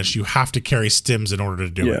replenish. You have to carry stims in order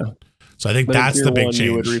to do it. So I think that's the big change.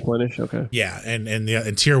 You would replenish, okay. Yeah, and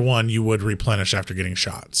in Tier 1, you would replenish after getting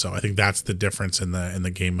shot. So I think that's the difference in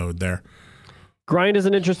the game mode there. Grind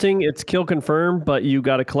isn't interesting. It's kill confirm, but you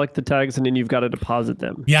got to collect the tags and then you've got to deposit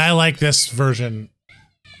them. Yeah, I like this version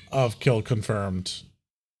of kill confirmed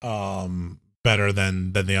better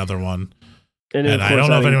than the other one. And I don't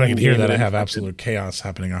know if anyone can hear that. I have absolute chaos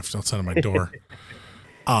happening outside of my door.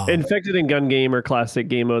 Infected and Gun Game are classic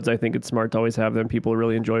game modes. I think it's smart to always have them. People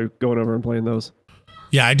really enjoy going over and playing those.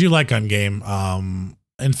 Yeah, I do like Gun Game.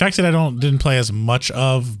 Infected, I didn't play as much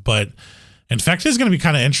of, but Infected is going to be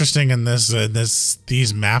kind of interesting in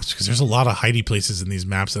these maps because there's a lot of hidey places in these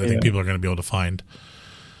maps that I think people are going to be able to find.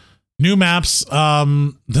 New maps.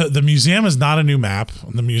 The museum is not a new map.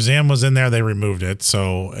 The museum was in there. They removed it.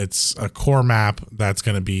 So it's a core map that's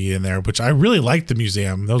going to be in there, which I really liked the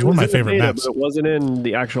museum. That was one of my favorite maps. But it wasn't in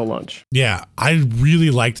the actual launch. Yeah, I really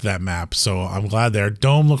liked that map. So I'm glad there.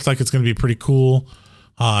 Dome looks like it's going to be pretty cool.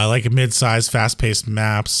 I like mid-sized, fast-paced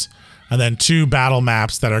maps. And then 2 battle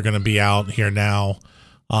maps that are going to be out here now,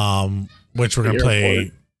 which we're going to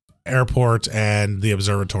play Airport and the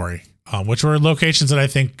Observatory. Which were locations that I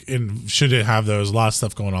think should have those. A lot of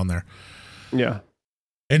stuff going on there. Yeah.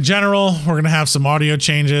 In general, we're going to have some audio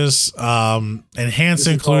changes, enhanced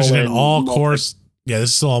inclusion in all core. Yeah, this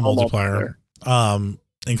is still all multiplayer.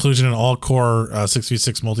 Inclusion in all core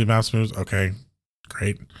 6v6 multi-maps moves. Okay,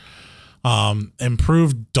 great.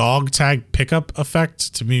 Improved dog tag pickup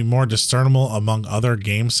effect to be more discernible among other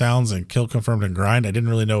game sounds and kill confirmed and grind. I didn't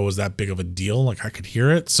really know it was that big of a deal. Like I could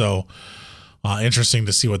hear it, so. Interesting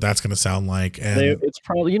to see what that's going to sound like. And it's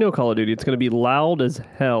probably, Call of Duty. It's going to be loud as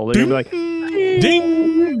hell. They're going to be like,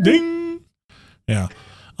 ding, ding. Yeah.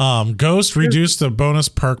 Ghost reduced the bonus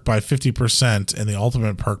perk by 50% and the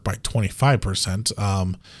ultimate perk by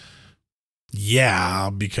 25%.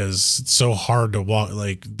 Yeah, because it's so hard to walk.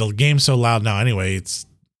 Like the game's so loud now anyway. It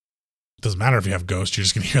doesn't matter if you have Ghost. You're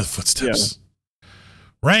just going to hear the footsteps. Yeah.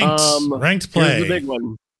 Ranked play. Here's the big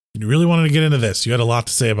one. You really wanted to get into this. You had a lot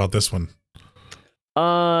to say about this one.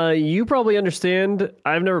 You probably understand.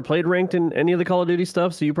 I've never played ranked in any of the Call of Duty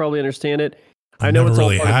stuff, so you probably understand it. I know it's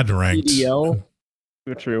really had ranked. CDL.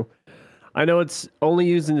 True. I know it's only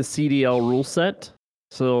used in the CDL rule set,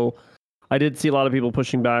 so I did see a lot of people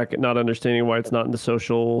pushing back, not understanding why it's not in the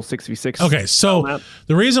social 6v6. Okay, so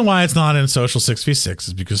the reason why it's not in social 6v6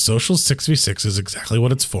 is because social 6v6 is exactly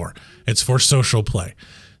what it's for. It's for social play.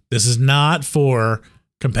 This is not for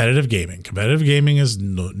competitive gaming. Competitive gaming is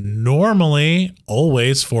normally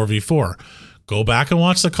always 4v4. Go back and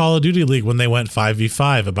watch the Call of Duty League when they went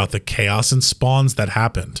 5v5 about the chaos and spawns that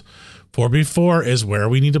happened. 4v4 is where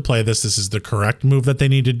we need to play this. This is the correct move that they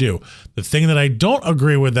need to do. The thing that I don't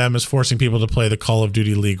agree with them is forcing people to play the Call of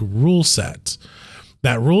Duty League rule set.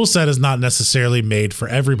 That rule set is not necessarily made for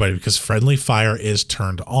everybody because friendly fire is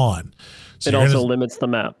turned on. So it also limits the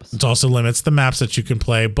maps. It also limits the maps that you can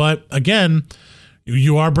play. But again,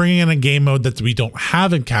 you are bringing in a game mode that we don't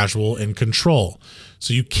have in casual in Control.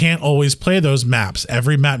 So you can't always play those maps.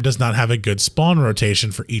 Every map does not have a good spawn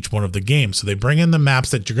rotation for each one of the games. So they bring in the maps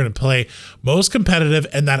that you're going to play most competitive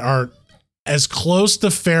and that are as close to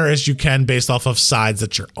fair as you can based off of sides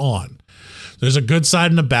that you're on. There's a good side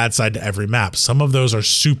and a bad side to every map. Some of those are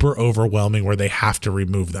super overwhelming where they have to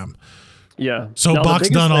remove them. Yeah. So box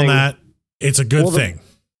done on that. It's a good thing.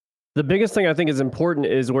 The biggest thing I think is important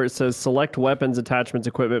is where it says select weapons, attachments,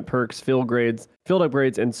 equipment, perks, field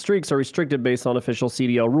upgrades, and streaks are restricted based on official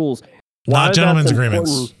CDL rules. Not gentlemen's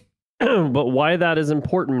agreements. But why that is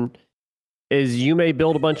important is you may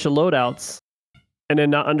build a bunch of loadouts and then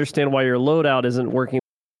not understand why your loadout isn't working.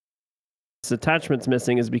 This attachment's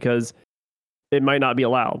missing is because it might not be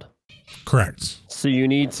allowed. Correct. So you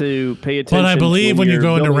need to pay attention. But I believe when you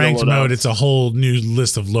go into ranked mode, it's a whole new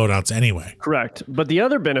list of loadouts anyway. Correct. But the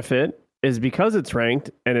other benefit is because it's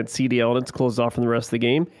ranked and it's CDL and it's closed off from the rest of the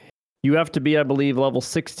game, you have to be, I believe, level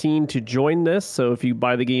 16 to join this. So if you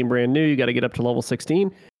buy the game brand new, you got to get up to level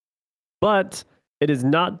 16. But it is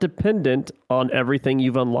not dependent on everything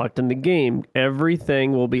you've unlocked in the game.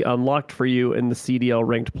 Everything will be unlocked for you in the CDL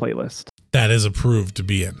ranked playlist. That is approved to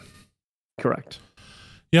be in. Correct.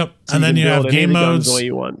 Yep. So and then you have game modes.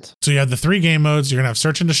 You want. So you have the 3 game modes. You're going to have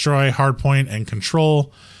search and destroy, hardpoint, and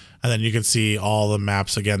control. And then you can see all the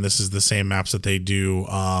maps. Again, this is the same maps that they do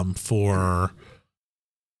for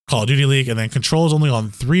Call of Duty League. And then Control is only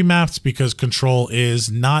on 3 maps because Control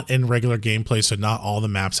is not in regular gameplay, so not all the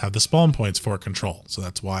maps have the spawn points for Control. So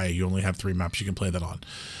that's why you only have 3 maps you can play that on.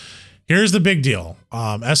 Here's the big deal.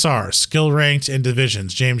 SR, skill ranked and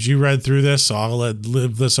divisions. James, you read through this, so I'll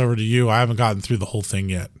leave this over to you. I haven't gotten through the whole thing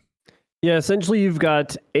yet. Yeah, essentially you've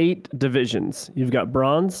got 8 divisions. You've got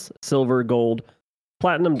bronze, silver, gold,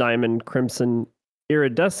 platinum, diamond, crimson,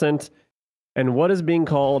 iridescent, and what is being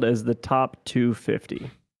called as the top 250.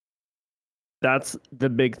 That's the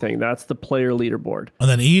big thing. That's the player leaderboard. And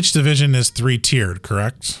then each division is 3 tiered,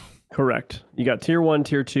 correct? Correct. You got tier 1,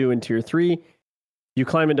 tier 2, and tier 3. You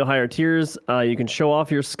climb into higher tiers. You can show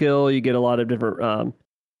off your skill. You get a lot of different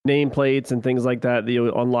nameplates and things like that that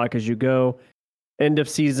you'll unlock as you go. End of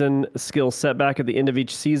season skill setback at the end of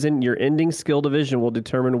each season. Your ending skill division will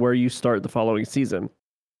determine where you start the following season.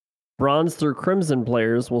 Bronze through crimson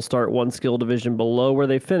players will start 1 skill division below where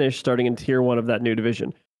they finish, starting in tier 1 of that new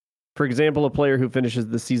division. For example, a player who finishes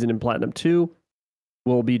the season in platinum 2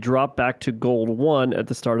 will be dropped back to gold 1 at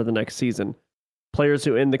the start of the next season. Players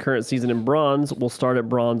who end the current season in bronze will start at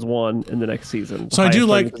bronze 1 in the next season. So I do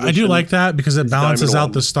like that because it balances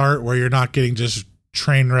out the start where you're not getting just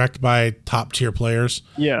train wrecked by top tier players.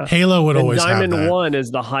 Yeah. Halo would always have that. Diamond 1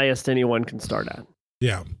 is the highest anyone can start at.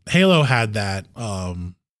 Yeah. Halo had that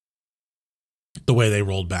the way they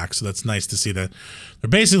rolled back. So that's nice to see that they're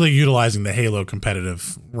basically utilizing the Halo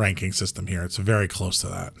competitive ranking system here. It's very close to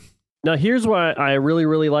that. Now, here's what I really,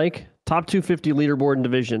 really like. Top 250 leaderboard and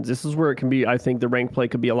divisions. This is where it can be, I think the rank play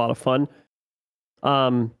could be a lot of fun.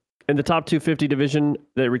 In the top 250 division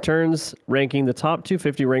that returns, ranking the top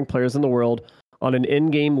 250 ranked players in the world on an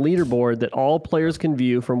in-game leaderboard that all players can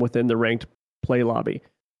view from within the ranked play lobby.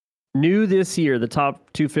 New this year, the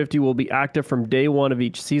top 250 will be active from day 1 of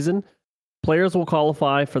each season. Players will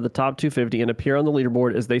qualify for the top 250 and appear on the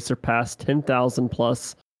leaderboard as they surpass 10,000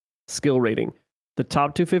 plus skill rating. The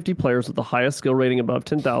top 250 players with the highest skill rating above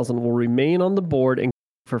 10,000 will remain on the board and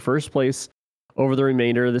for first place over the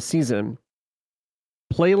remainder of the season.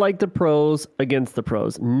 Play like the pros against the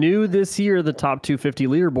pros. New this year, the top 250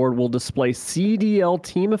 leaderboard will display CDL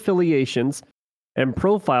team affiliations and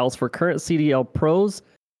profiles for current CDL pros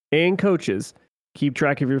and coaches. Keep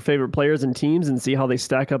track of your favorite players and teams and see how they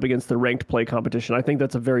stack up against the ranked play competition. I think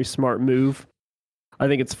that's a very smart move. I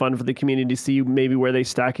think it's fun for the community to see maybe where they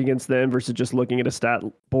stack against them versus just looking at a stat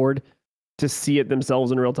board to see it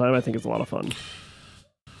themselves in real time. I think it's a lot of fun.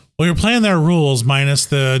 Well, you're playing their rules minus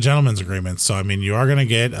the gentleman's agreement. So, I mean, you are going to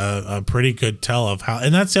get a pretty good tell of how,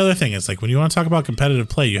 and that's the other thing. It's like when you want to talk about competitive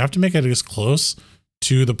play, you have to make it as close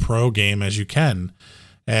to the pro game as you can.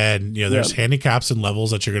 And, you know, there's handicaps and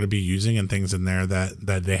levels that you're going to be using and things in there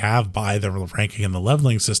that they have by the ranking and the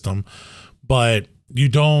leveling system. But you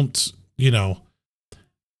don't, you know,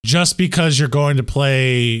 just because you're going to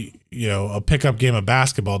play, you know, a pickup game of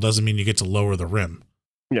basketball doesn't mean you get to lower the rim.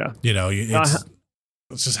 Yeah. You know,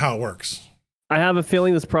 it's just how it works. I have a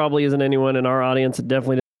feeling this probably isn't anyone in our audience. It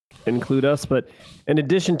definitely doesn't include us. But in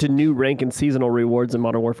addition to new rank and seasonal rewards in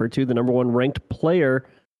Modern Warfare 2, the number 1 ranked player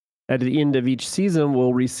at the end of each season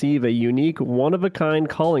will receive a unique one-of-a-kind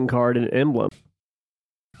calling card and emblem.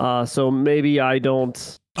 So maybe I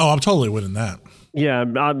don't... Oh, I'm totally winning that. Yeah,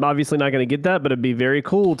 I'm obviously not going to get that, but it'd be very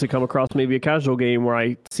cool to come across maybe a casual game where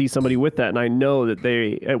I see somebody with that, and I know that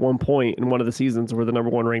they, at one point in one of the seasons, were the number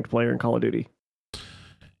 1 ranked player in Call of Duty.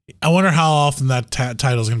 I wonder how often that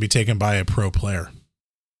title is going to be taken by a pro player.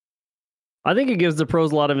 I think it gives the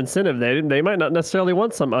pros a lot of incentive. They might not necessarily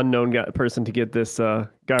want some unknown person to get this guy.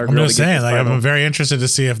 I'm just saying, like, I'm very interested to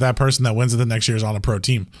see if that person that wins it the next year is on a pro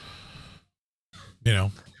team. You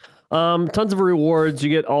know. Tons of rewards. You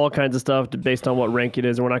get all kinds of stuff based on what rank it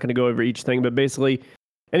is. And we're not going to go over each thing, but basically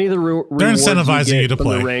any of the rewards they're incentivizing you to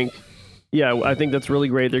play. The rank, yeah, I think that's really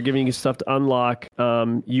great. They're giving you stuff to unlock.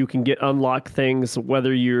 You can get unlocked things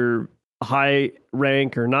whether you're high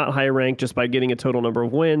rank or not high rank just by getting a total number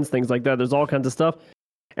of wins, things like that. There's all kinds of stuff.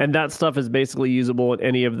 And that stuff is basically usable in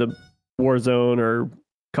any of the Warzone or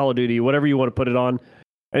Call of Duty, whatever you want to put it on.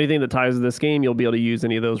 Anything that ties to this game, you'll be able to use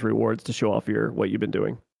any of those rewards to show off what you've been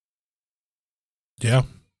doing. Yeah.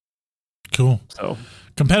 Cool. So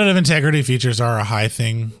competitive integrity features are a high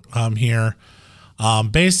thing here.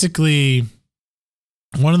 Basically,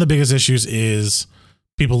 one of the biggest issues is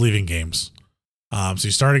people leaving games. So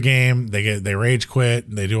you start a game, they rage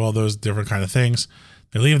quit, they do all those different kind of things.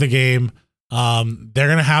 They leave the game. They're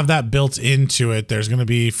going to have that built into it. There's going to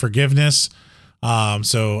be forgiveness.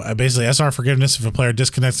 So basically SR forgiveness. If a player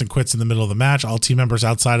disconnects and quits in the middle of the match, all team members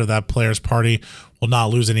outside of that player's party will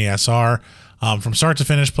not lose any SR. From start to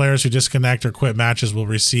finish, players who disconnect or quit matches will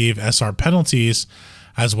receive SR penalties,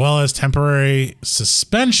 as well as temporary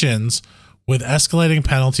suspensions with escalating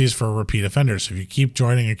penalties for repeat offenders. So if you keep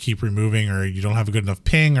joining or keep removing, or you don't have a good enough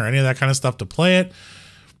ping or any of that kind of stuff to play it,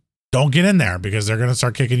 don't get in there because they're going to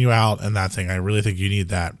start kicking you out and that thing. I really think you need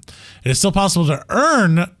that. It is still possible to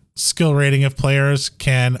earn skill rating if players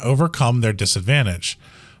can overcome their disadvantage,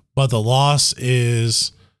 but the loss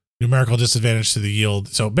is numerical disadvantage to the yield.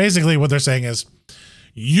 So basically what they're saying is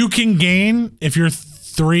you can gain if you're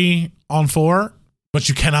 3 on 4, but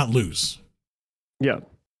you cannot lose. Yeah.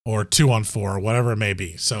 Or 2 on 4, or whatever it may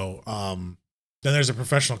be. So then there's a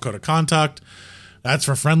professional code of conduct. That's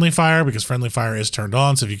for friendly fire, because friendly fire is turned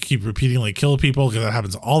on. So if you keep repeatedly kill people, because that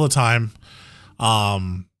happens all the time,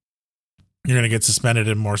 you're going to get suspended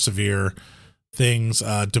in more severe things.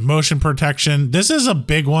 Demotion protection. This is a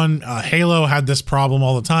big one. Halo had this problem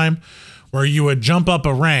all the time where you would jump up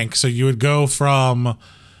a rank. So you would go from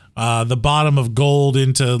the bottom of gold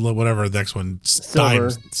into whatever the next one,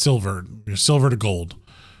 silver to gold,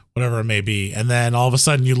 whatever it may be. And then all of a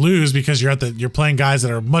sudden you lose because you're playing guys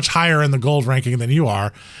that are much higher in the gold ranking than you are.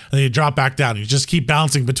 And then you drop back down. You just keep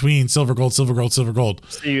bouncing between silver, gold, silver, gold, silver, gold.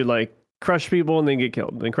 So you like crush people and then get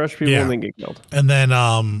killed, then crush people and then get killed. And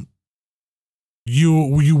then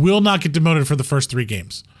you will not get demoted for the first 3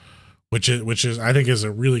 games, which is I think is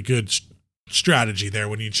a really good strategy there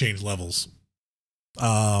when you change levels.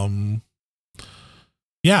 Yeah,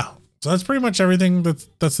 so that's pretty much everything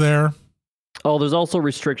that's there. Oh, there's also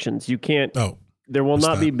restrictions. You can't. Oh, there will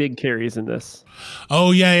not be big carries in this.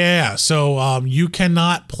 Oh yeah. So you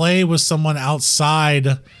cannot play with someone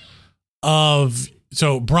outside of.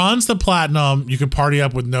 So bronze to platinum, you can party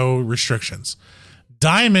up with no restrictions.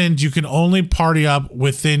 Diamond, you can only party up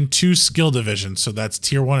within 2 skill divisions. So that's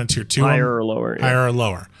tier 1 and tier 2. Higher or lower. Higher or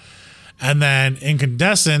lower. And then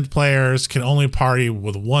incandescent players can only party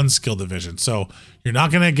with 1 skill division. So you're not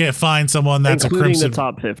going to find someone that's including a crimson. The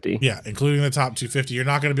top 50. Yeah, including the top 250. You're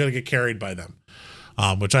not going to be able to get carried by them,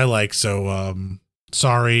 which I like. So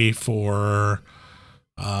sorry for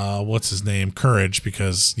what's his name, Courage,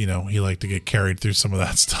 because he liked to get carried through some of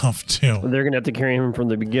that stuff too. They're going to have to carry him from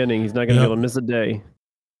the beginning. He's not going to be able to miss a day.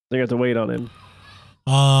 They're going to have to wait on him.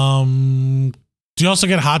 Do you also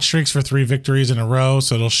get hot streaks for 3 victories in a row?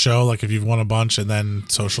 So it'll show like if you've won a bunch, and then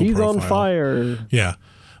social He's profile. on fire. Yeah.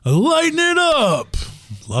 Lighten it up.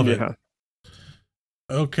 Love it.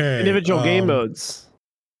 Okay. Individual game modes.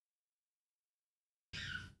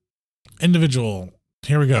 Individual.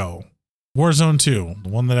 Here we go. Warzone 2, the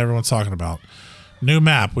one that everyone's talking about. New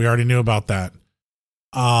map. We already knew about that.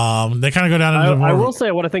 They kind of go down into more. I will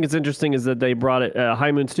say what I think is interesting is that they brought it.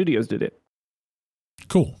 High Moon Studios did it.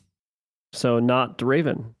 Cool. So not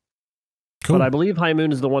Raven. Cool. But I believe High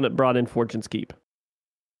Moon is the one that brought in Fortune's Keep.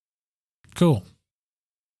 Cool.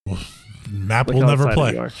 Well, map we'll never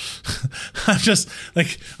play. I'm just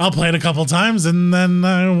like, I'll play it a couple times and then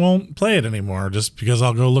I won't play it anymore just because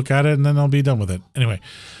I'll go look at it and then I'll be done with it. Anyway,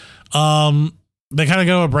 they kind of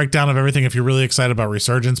go a breakdown of everything. If you're really excited about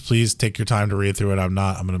Resurgence, please take your time to read through it. I'm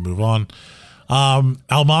not. I'm going to move on.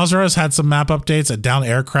 Al Mazrah's had some map updates at down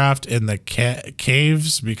aircraft in the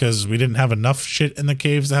caves because we didn't have enough shit in the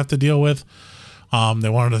caves to have to deal with. They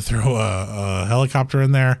wanted to throw a helicopter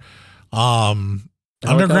in there.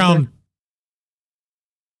 Underground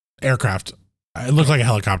aircraft. It looked like a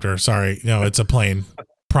helicopter. Sorry. No, it's a plane.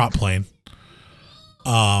 Prop plane.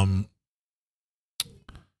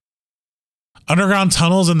 Underground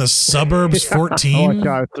tunnels in the suburbs 14. Oh my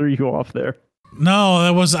God, I threw you off there. No,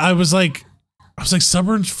 I was like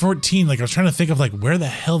suburbs 14. Like I was trying to think of like where the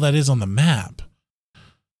hell that is on the map.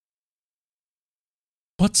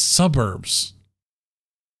 What's suburbs?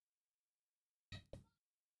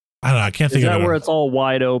 I don't know. I can't think of it. Is that where it's all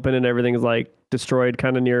wide open and everything's like destroyed,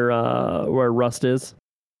 kind of near where Rust is?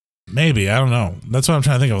 Maybe. I don't know. That's what I'm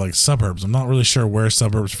trying to think of, like suburbs. I'm not really sure where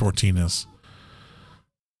suburbs 14 is.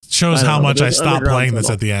 It shows how much I stopped playing this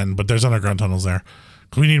at the end, but there's underground tunnels there.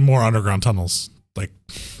 We need more underground tunnels. Like,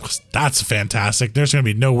 that's fantastic. There's going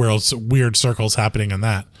to be no weird circles happening in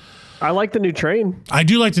that. I like the new train. I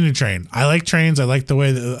do like the new train. I like trains. I like the way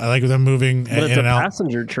I like them moving but it's in and out.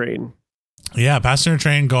 Passenger train. Yeah, passenger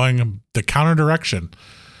train going the counter direction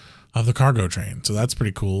of the cargo train. So that's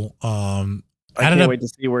pretty cool. I can't wait to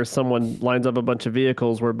see where someone lines up a bunch of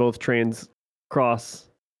vehicles where both trains cross,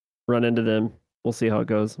 run into them. We'll see how it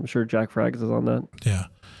goes. I'm sure Jack Frags is on that. Yeah.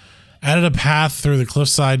 Added a path through the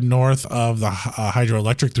cliffside north of the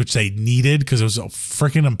hydroelectric, which they needed because it was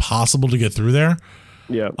freaking impossible to get through there.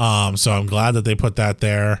 Yeah. So I'm glad that they put that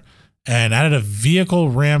there. And added a vehicle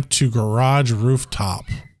ramp to garage rooftop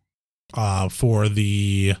for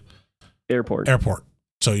the Airport.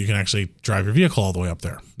 So you can actually drive your vehicle all the way up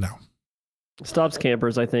there now. Stops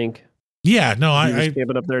campers, I think. Yeah, no, I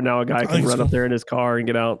camping up there now. A guy can run up there in his car and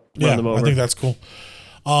get out. Run them over. I think that's cool.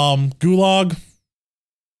 Gulag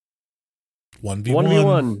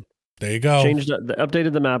 1v1. There you go.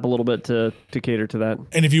 Updated the map a little bit to cater to that.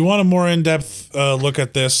 And if you want a more in-depth look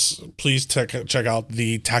at this, please check out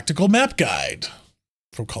the tactical map guide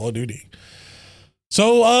from Call of Duty.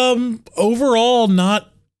 So overall,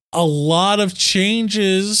 not a lot of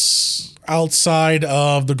changes outside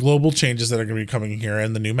of the global changes that are going to be coming here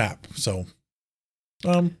in the new map. So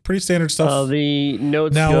pretty standard stuff. The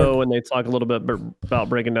notes go when they talk a little bit about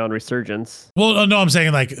breaking down Resurgence. Well, no, I'm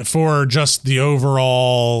saying like for just the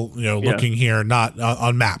overall, looking here, not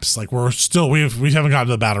on maps. Like we haven't gotten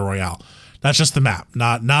to the battle royale. That's just the map.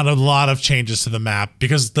 Not a lot of changes to the map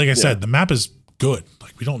because, like I said, the map is good.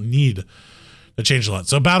 Like we don't need to change a lot.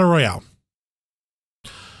 So battle royale.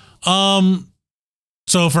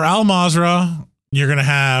 So for Al Mazrah, you're gonna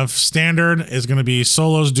have standard is gonna be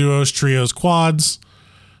solos, duos, trios, quads.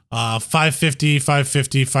 550,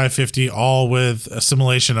 550, 550, all with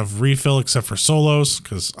assimilation of refill except for solos,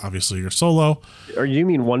 because obviously you're solo. Or you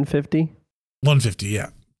mean 150? 150, yeah.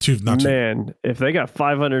 Man, if they got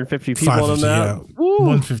 550 people on that, yeah.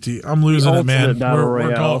 150. I'm losing it, man.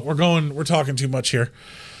 We're talking too much here.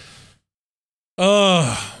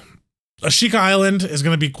 Ashika Island is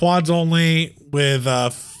going to be quads only with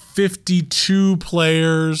 52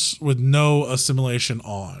 players with no assimilation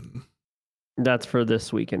on. That's for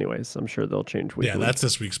this week anyways. I'm sure they'll change weekly. Yeah, that's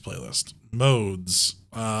this week's playlist. Modes.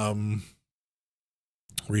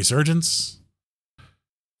 Resurgence.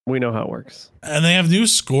 We know how it works. And they have new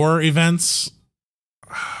score events,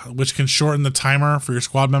 which can shorten the timer for your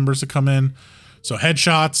squad members to come in. So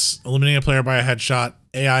headshots, eliminating a player by a headshot,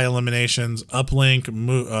 AI eliminations, uplink,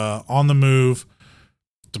 on the move.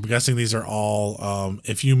 I'm guessing these are all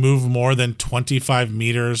if you move more than 25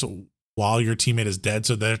 meters while your teammate is dead.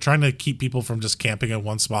 So they're trying to keep people from just camping in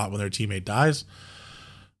one spot when their teammate dies.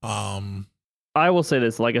 I will say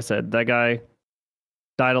this, like I said, that guy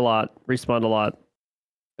died a lot, respawned a lot,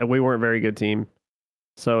 and we weren't a very good team.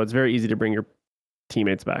 So it's very easy to bring your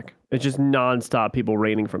teammates back. It's just nonstop people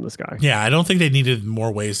raining from the sky. Yeah, I don't think they needed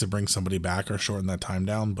more ways to bring somebody back or shorten that time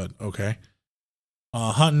down, but okay.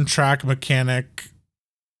 Hunt and track mechanic.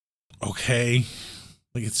 Okay.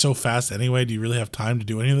 Like it's so fast anyway. Do you really have time to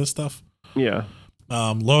do any of this stuff? Yeah.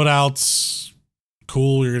 Loadouts.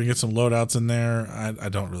 Cool. You're going to get some loadouts in there. I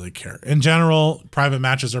don't really care. In general, private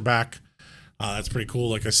matches are back. That's pretty cool.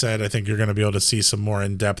 Like I said, I think you're going to be able to see some more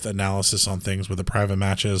in-depth analysis on things with the private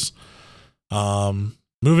matches.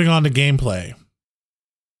 Moving on to gameplay.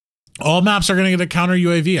 All maps are going to get a counter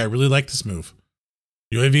UAV. I really like this move.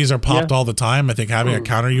 UAVs are popped all the time. I think having a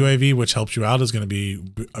counter UAV, which helps you out, is going to be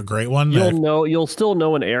a great one. You'll still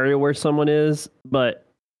know an area where someone is, but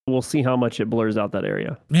we'll see how much it blurs out that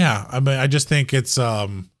area. Yeah, I mean, I just think it's a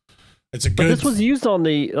good. But this was used on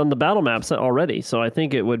the battle maps already, so I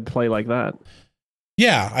think it would play like that.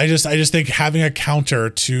 Yeah, I just think having a counter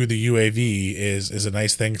to the UAV is a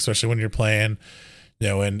nice thing, especially when you're playing,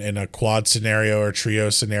 in a quad scenario or trio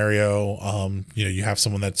scenario. You have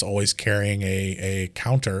someone that's always carrying a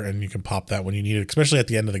counter, and you can pop that when you need it, especially at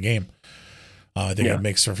the end of the game. I think it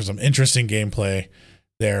makes for some interesting gameplay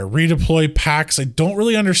there. Redeploy packs. I don't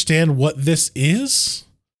really understand what this is.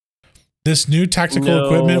 This new tactical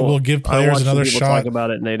equipment will give players another shot. Talk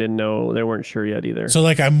about it, and they didn't know, they weren't sure yet either. So,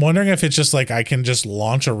 I'm wondering if it's just I can just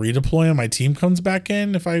launch a redeploy and my team comes back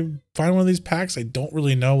in if I find one of these packs. I don't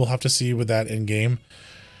really know. We'll have to see with that in game.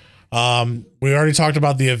 We already talked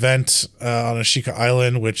about the event on Ashika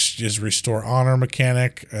Island, which is Restore Honor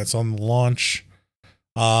mechanic. That's on the launch.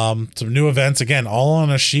 Some new events again, all on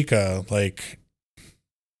Ashika.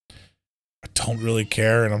 I don't really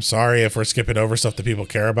care, and I'm sorry if we're skipping over stuff that people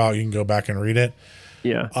care about. You can go back and read it.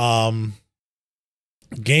 Yeah.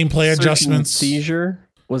 Gameplay adjustments. Seizure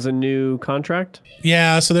was a new contract.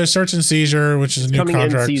 Yeah, so there's search and seizure, which is a new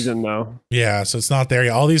contract. Coming in season though. Yeah, so it's not there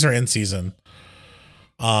yet. All these are in season.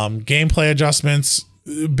 Gameplay adjustments.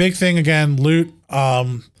 Big thing again. Loot.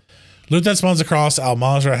 Loot that spawns across Al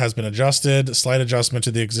Mazrah has been adjusted. A slight adjustment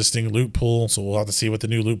to the existing loot pool, so we'll have to see what the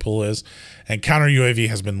new loot pool is. And counter UAV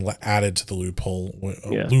has been added to the loot pool.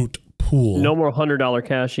 Loot pool. No more $100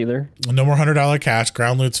 cash either. No more $100 cash.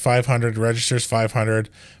 Ground loot's 500. Registers 500.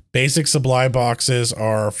 Basic supply boxes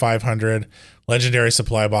are 500. Legendary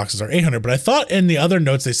supply boxes are 800. But I thought in the other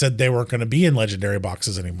notes they said they weren't going to be in legendary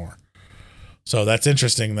boxes anymore. So that's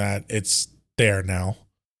interesting that it's there now.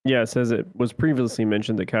 Yeah, it says it was previously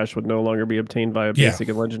mentioned that cash would no longer be obtained via basic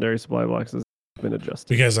and legendary supply boxes. been adjusted.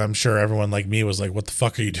 Because I'm sure everyone like me was like, what the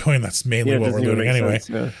fuck are you doing? That's mainly what we're doing anyway.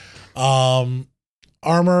 Sense, yeah.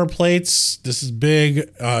 Armor plates. This is big.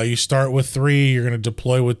 You start with 3. You're going to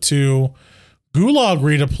deploy with 2. Gulag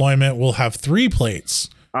redeployment will have 3 plates.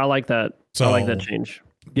 I like that. So, I like that change.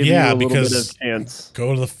 Give you a little bit of chance.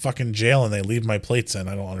 Go to the fucking jail and they leave my plates in.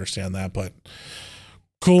 I don't understand that, but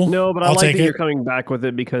cool. No, but I like that you're coming back with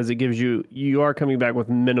it because it gives you are coming back with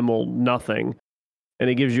minimal nothing, and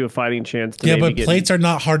it gives you a fighting chance to but plates are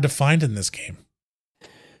not hard to find in this game.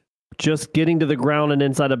 Just getting to the ground and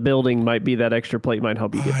inside a building might be that extra plate might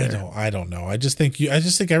help you get there. I don't know. I just think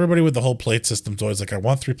everybody with the whole plate system is always like, I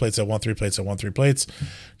want 3 plates, I want 3 plates, I want 3 plates.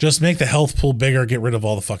 Just make the health pool bigger, get rid of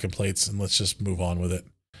all the fucking plates, and let's just move on with it.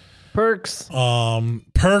 Perks.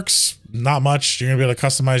 Perks, not much. You're gonna be able to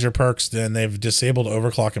customize your perks. Then they've disabled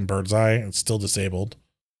overclock and bird's eye. It's still disabled.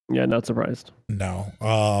 Yeah, not surprised. No.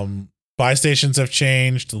 Buy stations have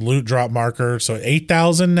changed. The loot drop marker. So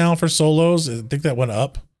 8,000 now for solos. I think that went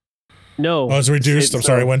up. No. Oh, it's reduced. I'm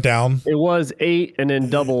sorry, it went down. It was 8 and then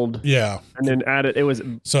doubled. Yeah. And then added. It was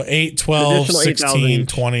so 8, 12, 16,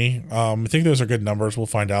 20. I think those are good numbers. We'll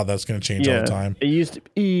find out. That's going to change all the time. It used to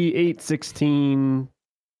be 8, 16,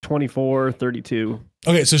 24, 32.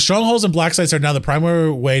 Okay, so strongholds and black sites are now the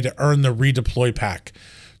primary way to earn the redeploy pack.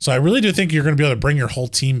 So I really do think you're going to be able to bring your whole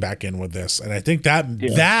team back in with this. And I think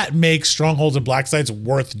that makes strongholds and black sites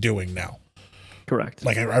worth doing now. Correct.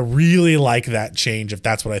 Like I really like that change if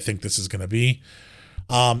that's what I think this is going to be.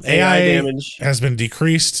 AI damage has been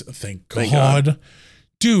decreased. Thank God.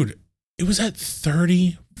 Dude, it was at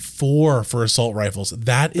 34 for assault rifles.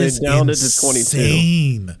 That is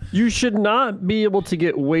insane. You should not be able to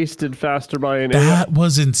get wasted faster by an AI. That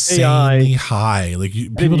was insanely high. Like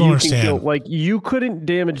people don't understand. Like you couldn't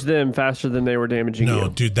damage them faster than they were damaging you. No,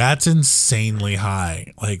 dude, that's insanely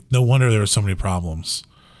high. Like no wonder there were so many problems.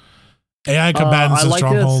 AI combatants and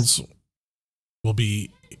strongholds will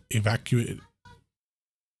be evacuated.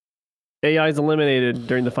 AI is eliminated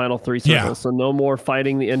during the final 3 circles, so no more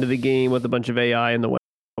fighting the end of the game with a bunch of AI in the way.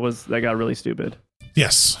 That got really stupid.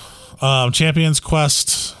 Yes. Champions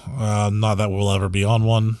Quest. Not that we'll ever be on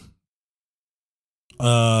one.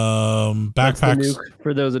 Backpacks. That's the nuke,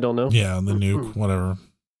 for those that don't know. Yeah, the nuke. Whatever.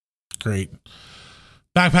 Great.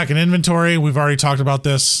 Backpack and inventory. We've already talked about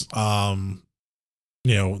this.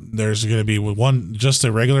 There's going to be just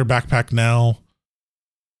a regular backpack now,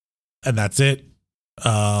 and that's it.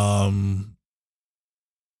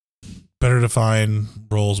 Better define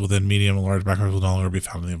roles within medium and large backpacks will no longer be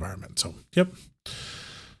found in the environment. So, yep.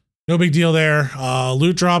 No big deal there.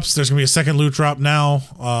 Loot drops. There's going to be a second loot drop now.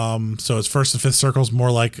 So it's 1st and 5th circles, more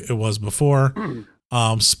like it was before.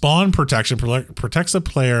 Spawn protection protects a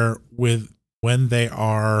player when they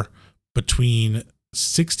are between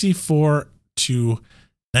 64 to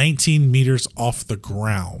 19 meters off the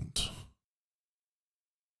ground.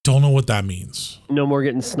 Don't know what that means. No more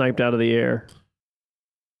getting sniped out of the air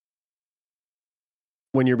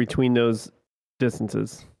when you're between those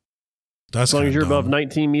distances. As long as you're above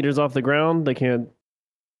 19 meters off the ground, they can't.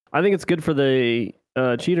 I think it's good for the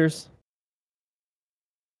cheaters.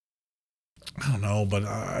 I don't know, but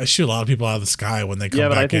I shoot a lot of people out of the sky when they come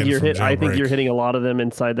back in. Yeah, but I think you're hitting a lot of them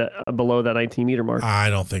inside that below that 19 meter mark. I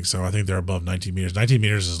don't think so. I think they're above 19 meters. 19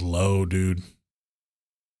 meters is low, dude.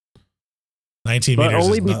 19 but meters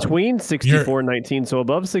only is between 64 and 19, so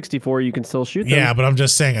above 64 you can still shoot them. Yeah, but I'm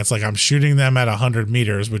just saying, it's like I'm shooting them at 100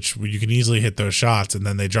 meters, which you can easily hit those shots, and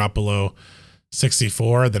then they drop below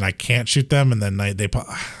 64, then I can't shoot them, and then I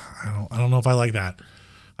don't know if I like that.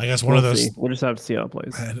 I guess one of those. We'll just have to see how it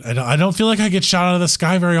plays. I don't feel like I get shot out of the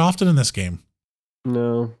sky very often in this game.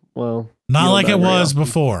 No, well, not like it was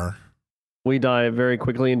before. We die very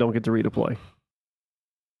quickly and don't get to redeploy.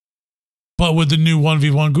 But with the new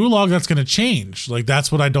 1v1 gulag, that's going to change. Like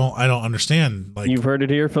that's what I don't understand. Like you've heard it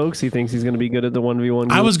here, folks. He thinks he's going to be good at the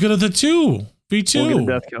 1v1. I was good at the 2v2. We'll get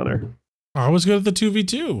a death counter. I was good at the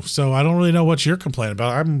 2v2, so I don't really know what you're complaining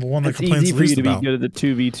about. I'm the one that complains least about. It's easy for you to be good at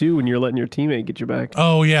the 2v2 when you're letting your teammate get you back.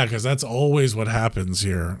 Oh yeah, because that's always what happens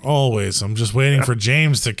here. Always. I'm just waiting for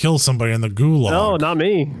James to kill somebody in the gulag. No, not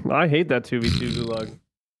me. I hate that 2v2 gulag.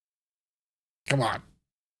 Come on.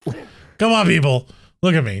 Come on, people.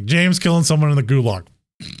 Look at me. James killing someone in the gulag.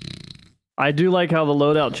 I do like how the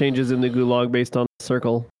loadout changes in the gulag based on the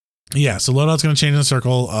circle. Yeah, so loadout's going to change in the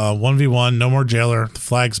circle. 1v1, no more jailer. The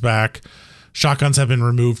flag's back. Shotguns have been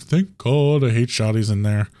removed. Thank God. I hate shotties in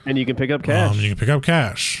there. And you can pick up cash. You can pick up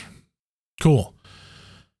cash. Cool.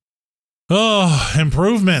 Oh,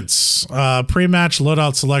 improvements. Pre-match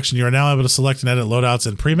loadout selection. You are now able to select and edit loadouts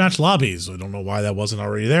in pre-match lobbies. I don't know why that wasn't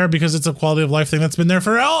already there because it's a quality of life thing that's been there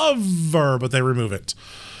forever, but they remove it.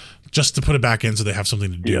 just to put it back in so they have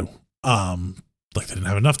something to do. Yep. Like they didn't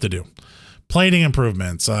have enough to do. Plating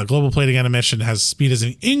improvements. Global plating animation has speed as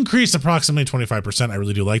an increase approximately 25%. I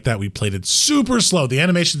really do like that. We plated super slow. The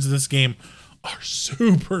animations in this game are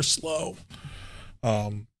super slow.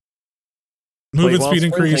 Movement speed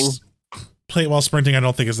increase. Plate while sprinting. I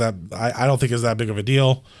don't think is that big of a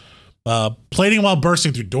deal. Plating while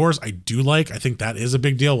bursting through doors. I do like. I think that is a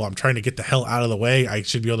big deal. While I'm trying to get the hell out of the way, I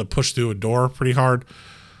should be able to push through a door pretty hard.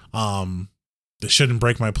 It shouldn't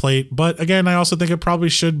break my plate, but again, I also think it probably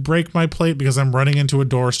should break my plate because I'm running into a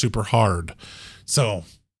door super hard. So,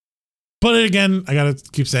 but again, I gotta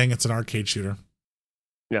keep saying it's an arcade shooter.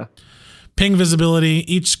 Yeah. Ping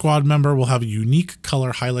visibility. Each squad member will have a unique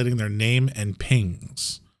color highlighting their name and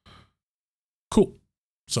pings. Cool.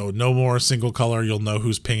 So no more single color. You'll know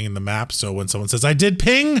who's pinging the map. So when someone says, I did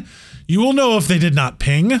ping, you will know if they did not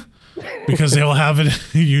ping because they will have a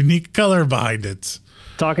unique color behind it.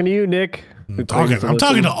 Talking to you, Nick. I'm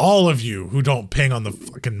talking to all of you who don't ping on the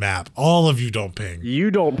fucking map. All of you don't ping.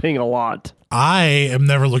 You don't ping a lot. I am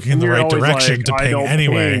never looking in the right direction to ping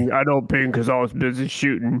anyway. I don't ping because I was busy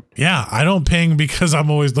shooting. Yeah, I don't ping because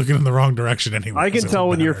I'm always looking in the wrong direction anyway. I can tell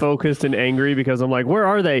when you're focused and angry because I'm like, where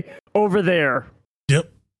are they? Over there.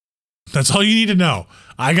 Yep. That's all you need to know.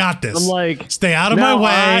 I got this. I'm like, stay out of my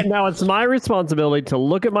way. Now it's my responsibility to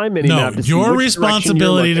look at my mini map. No, your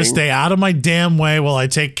responsibility to stay out of my damn way while I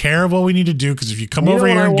take care of what we need to do. Because if you come over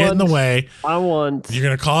here and get in the way, you're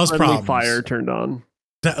gonna cause problems. Fire turned on.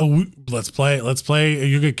 Let's play.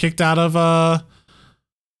 You get kicked out of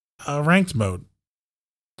ranked mode.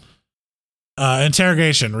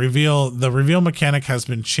 Interrogation. The reveal mechanic has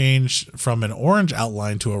been changed from an orange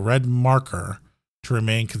outline to a red marker to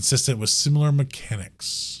remain consistent with similar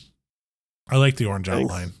mechanics. I like the orange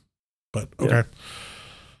outline, but okay.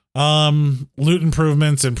 Yeah. Loot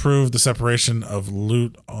improvements improve the separation of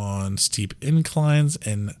loot on steep inclines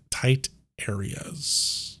and tight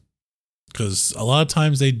areas. Because a lot of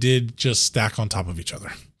times they did just stack on top of each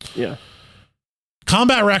other. Yeah.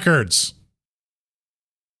 Combat records.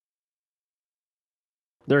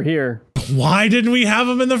 They're here. Why didn't we have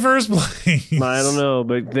them in the first place? I don't know,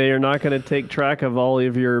 but they are not going to take track of all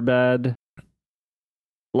of your bad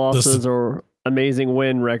losses or amazing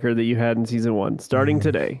win record that you had in season 1, starting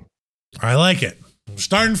today. I like it. We're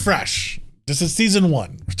starting fresh. This is season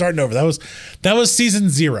 1. We're starting over. That was season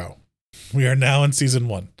 0. We are now in season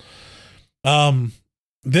 1.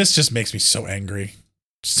 This just makes me so angry.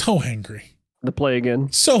 So angry. To play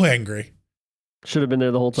again. So angry. Should have been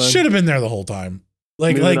there the whole time. Should have been there the whole time.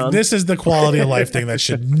 Like this is the quality of life thing that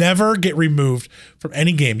should never get removed from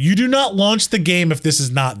any game. You do not launch the game if this is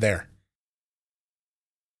not there.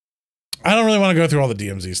 I don't really want to go through all the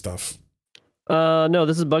DMZ stuff. No,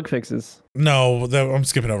 this is bug fixes. No, I'm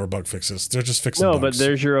skipping over bug fixes. They're just fixing bugs. No, but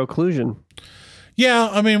there's your occlusion. Yeah,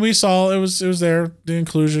 I mean, we saw it was there. The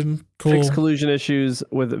inclusion, cool. Fix collusion issues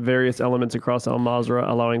with various elements across Al Mazrah,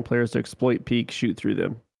 allowing players to exploit peak, shoot through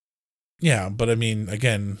them. Yeah, but I mean,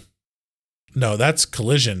 again, no, that's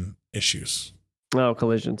collision issues. Oh,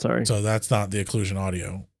 collision, sorry. So that's not the occlusion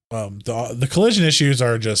audio. The collision issues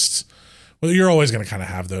are just, well, you're always going to kind of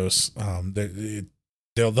have those.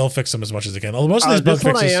 They'll fix them as much as they can. Most of these bug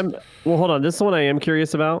fixes. Hold on. This one I am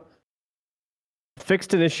curious about.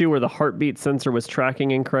 Fixed an issue where the heartbeat sensor was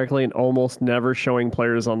tracking incorrectly and almost never showing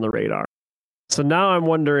players on the radar. So now I'm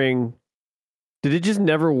wondering, did it just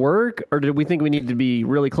never work, or did we think we needed to be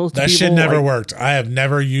really close to people? That shit never worked. I have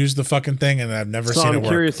never used the fucking thing, and I've never seen it work. I'm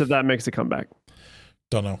curious if that makes a comeback.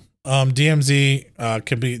 Don't know. DMZ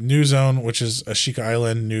can be new zone, which is Ashika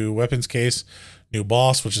Island, new weapons case, new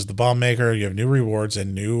boss, which is the bomb maker. You have new rewards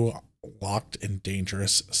and new locked and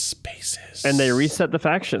dangerous spaces. And they reset the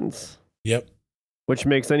factions. Yep. Which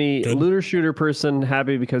makes any looter shooter person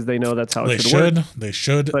happy because they know that's how it should work. They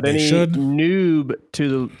should. But any noob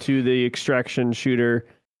to the extraction shooter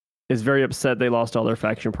is very upset they lost all their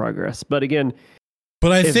faction progress. But again,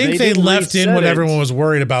 I think they left in what everyone was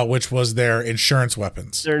worried about, which was their insurance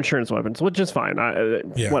weapons. Their insurance weapons, which is fine.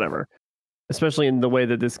 Whatever. Especially in the way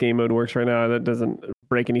that this game mode works right now, that doesn't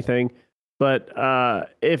break anything. But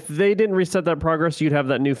if they didn't reset that progress, you'd have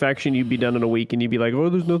that new faction. You'd be done in a week, and you'd be like, "Oh,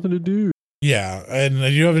 there's nothing to do." Yeah, and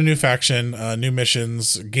you have a new faction, new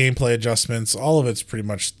missions, gameplay adjustments. All of it's pretty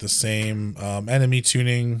much the same. Enemy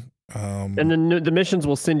tuning. And then the missions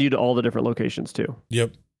will send you to all the different locations too.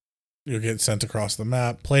 Yep. You'll get sent across the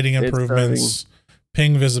map. Plating improvements,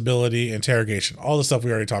 ping visibility, interrogation. All the stuff we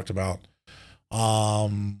already talked about. I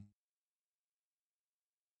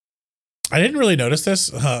didn't really notice this.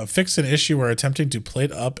 Fix an issue where attempting to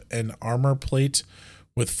plate up an armor plate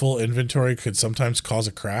with full inventory could sometimes cause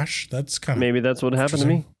a crash. That's kind of maybe that's what happened to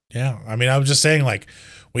me. Yeah. I mean, I was just saying, like,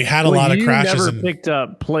 we had a lot of crashes. You never picked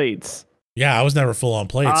up plates. Yeah, I was never full on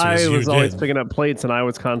plates. I was always picking up plates, and I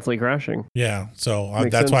was constantly crashing. Yeah, so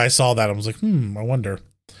that's why I saw that. I was like, I wonder.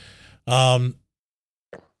 Go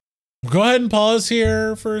ahead and pause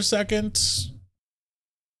here for a second.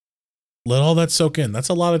 Let all that soak in. That's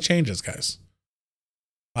a lot of changes, guys.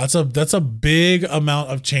 That's a big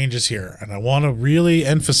amount of changes here, and I want to really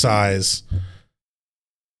emphasize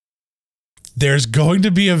there's going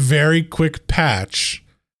to be a very quick patch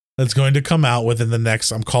that's going to come out within the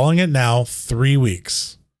next, I'm calling it now, 3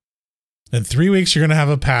 weeks. In 3 weeks, you're going to have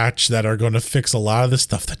a patch that are going to fix a lot of the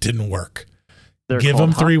stuff that didn't work. Give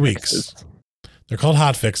them 3 weeks. They're called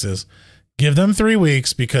hot fixes. Give them 3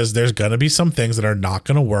 weeks because there's going to be some things that are not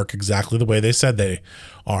going to work exactly the way they said they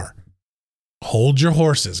are. Hold your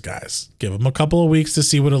horses, guys. Give them a couple of weeks to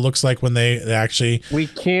see what it looks like when they actually... We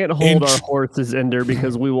can't hold our horses, Ender,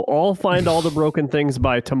 because we will all find all the broken things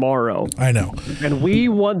by tomorrow. I know. And we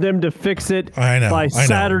want them to fix it by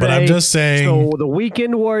Saturday. But I'm just saying... So the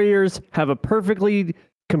Weekend Warriors have a perfectly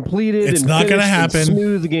completed it's not going to happen.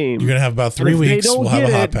 Smooth game. You're going to have about 3 weeks. We'll have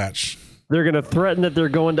a hot patch. They're going to threaten that they're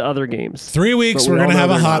going to other games. 3 weeks, we're going to have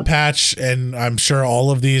a hot patch, and I'm sure all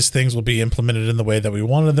of these things will be implemented in the way that we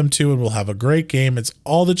wanted them to, and we'll have a great game. It's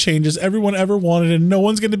all the changes everyone ever wanted, and no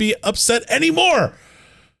one's going to be upset anymore.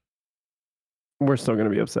 We're still going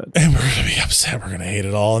to be upset. And we're going to be upset. We're going to hate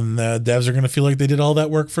it all, and the devs are going to feel like they did all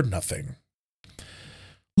that work for nothing.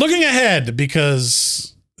 Looking ahead,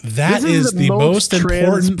 because that is the most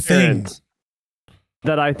important thing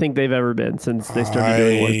that I think they've ever been since they started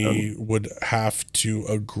doing Warzone. I would have to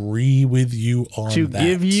agree with you on that. To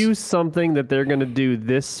give you something that they're going to do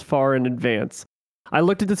this far in advance. I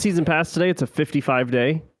looked at the season pass today. It's a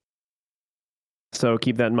 55-day. So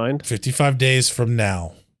keep that in mind. 55 days from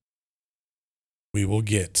now, we will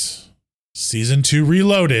get Season 2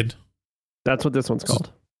 Reloaded. That's what this one's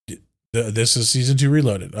called. This is Season 2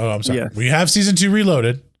 Reloaded. Oh, I'm sorry. Yes. We have Season 2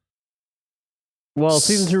 Reloaded. Well,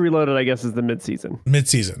 Season 2 Reloaded, I guess, is the mid-season.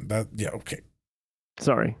 Mid-season. Yeah, okay.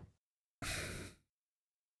 Sorry.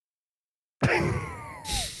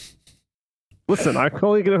 Listen, I can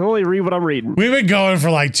only read what I'm reading. We've been going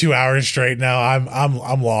for like 2 hours straight now.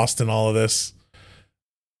 I'm lost in all of this.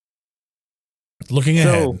 Looking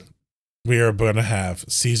ahead, we are going to have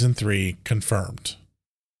Season 3 confirmed.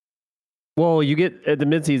 Well, you get at the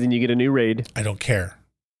mid-season, you get a new raid. I don't care.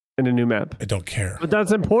 And a new map. I don't care. But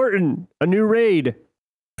that's important. A new raid.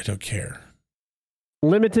 I don't care.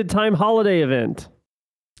 Limited time holiday event.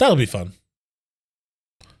 That'll be fun.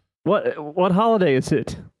 What holiday is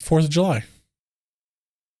it? 4th of July.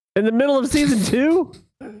 In the middle of season 2?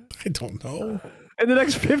 I don't know. In the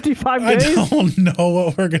next 55 days? I don't know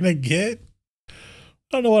what we're going to get. I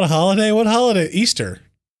don't know what holiday. What holiday? Easter.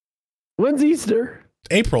 When's Easter?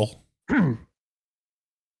 April. That's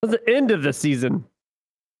the end of the season.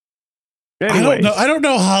 Anyway, I don't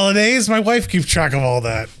know holidays. My wife keeps track of all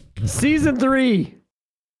that. Season 3.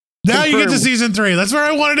 Now confirmed. You get to season 3. That's where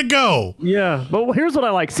I wanted to go. Yeah, but here's what I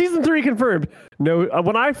like. Season 3 confirmed. No,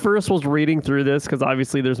 when I first was reading through this, because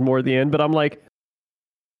obviously there's more at the end, but I'm like,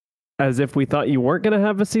 as if we thought you weren't going to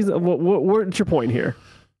have a season. What's your point here?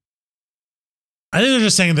 I think they're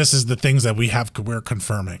just saying this is the things that we're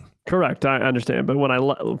confirming. Correct. I understand. But when I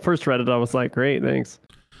first read it, I was like, great, thanks.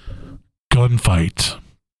 Gunfight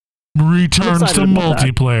returns to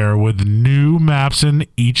multiplayer with new maps in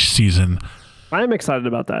each season. I'm excited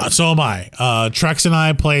about that. So am I. Trex and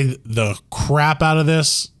I played the crap out of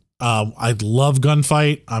this. I love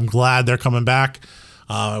Gunfight. I'm glad they're coming back.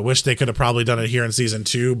 I wish they could have probably done it here in season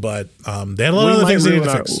 2, but they had a lot of other things they need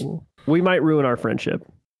to fix. We might ruin our friendship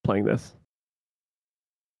playing this.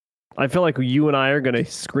 I feel like you and I are going to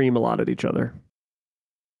scream a lot at each other,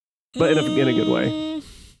 but in a good way.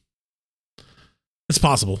 It's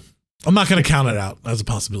possible. I'm not going to count it out as a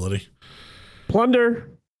possibility. Plunder.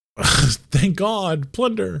 Thank God.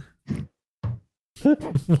 Plunder.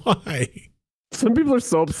 Why? Some people are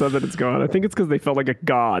so upset that it's gone. I think it's because they felt like a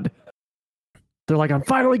god. They're like, I'm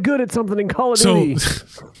finally good at something in Call of Duty.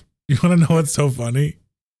 You want to know what's so funny?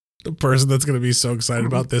 The person that's going to be so excited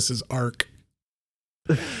about this is Ark.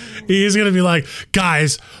 He's going to be like,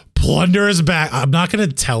 guys, Plunder is back. I'm not going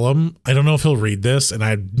to tell him. I don't know if he'll read this, and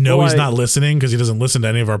I know he's not listening because he doesn't listen to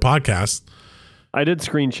any of our podcasts. I did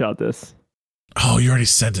screenshot this. Oh, you already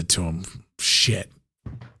sent it to him. Shit.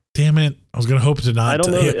 Damn it. I was going to hope to not. I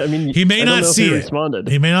don't know. I mean, he may not see it. Responded.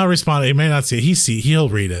 He may not respond. He may not see it. He'll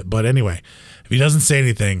read it. But anyway, if he doesn't say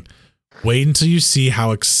anything, wait until you see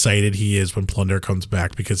how excited he is when Plunder comes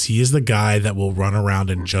back, because he is the guy that will run around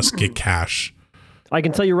and just get cash. I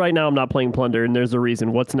can tell you right now I'm not playing Plunder, and there's a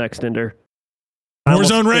reason. What's next, Ender?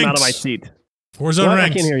 Warzone came out of my ranked. seat. Warzone What?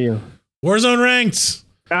 ranked. I can't hear you. Warzone ranked.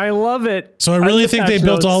 I love it. So I really think they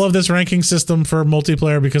built notes. all of this ranking system for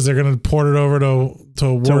multiplayer because they're going to port it over to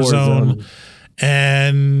Warzone.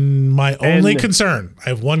 And my only concern, I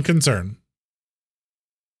have one concern.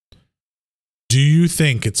 Do you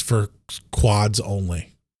think it's for quads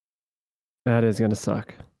only? That is going to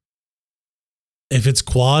suck. If it's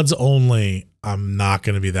quads only, I'm not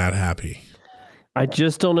going to be that happy. I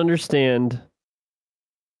just don't understand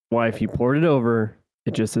why if you port it over,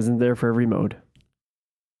 it just isn't there for every mode.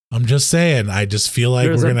 I'm just saying, I just feel like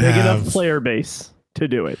There's we're going to have a big enough player base to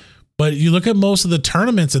do it. But you look at most of the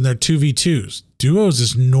tournaments and they're 2v2s. Duos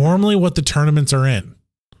is normally what the tournaments are in.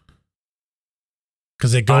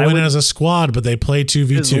 Because they go in as a squad, but they play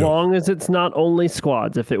 2v2. As long as it's not only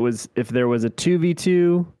squads. If there was a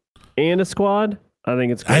 2v2 and a squad, I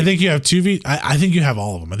think it's great. I think you have 2v. I think you have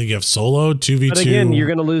all of them. I think you have solo, 2v2. But again, you're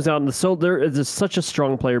going to lose out in the solo. There is such a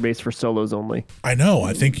strong player base for solos only. I know.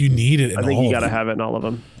 I think you need it in all of them. I think you got to have it in all of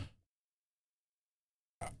them.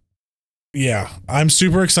 Yeah, I'm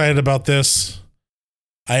super excited about this.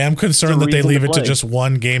 I am concerned that they leave it to just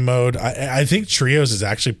one game mode. I think Trios is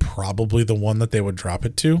actually probably the one that they would drop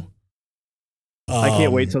it to. I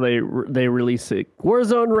can't wait till they release it.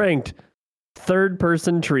 Warzone ranked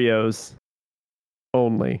third-person trios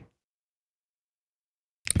only.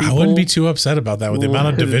 I wouldn't be too upset about that with the amount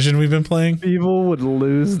of Division we've been playing. People would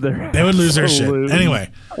lose their. They would lose their shit. Anyway,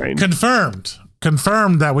 confirmed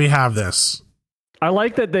that we have this. I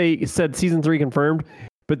like that they said season 3 confirmed,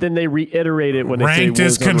 but then they reiterate it when they say ranked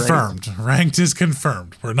is confirmed. Ranked is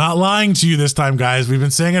confirmed. We're not lying to you this time, guys. We've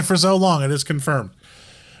been saying it for so long. It is confirmed.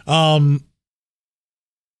 So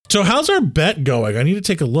how's our bet going? I need to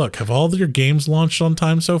take a look. Have all of your games launched on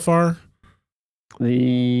time so far?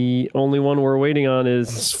 The only one we're waiting on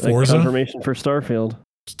is Forza? Confirmation for Starfield.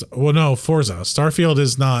 Well, no, Forza.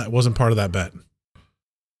 Starfield wasn't part of that bet.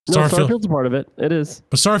 Starfield's a part of it. It is.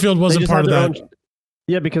 But Starfield wasn't part of that.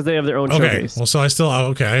 Yeah, because they have their own showcase. Well, so I still I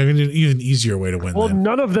have an even easier way to win. Well, then.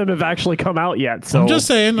 none of them have actually come out yet. So I'm just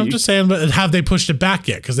saying, but have they pushed it back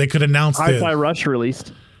yet? Because they could announce Hi-Fi Rush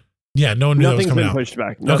released. Yeah, no one knew that was coming out. Nothing's been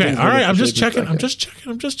pushed back. Okay, all right. I'm just checking.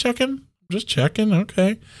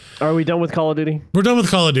 Okay. Are we done with Call of Duty? We're done with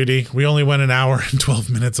Call of Duty. We only went an hour and 12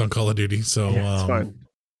 minutes on Call of Duty, so it's fine.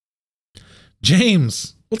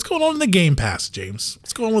 James, what's going on in the Game Pass, James?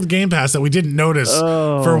 What's going on with Game Pass that we didn't notice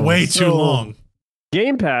for way too long?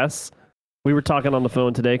 Game Pass, we were talking on the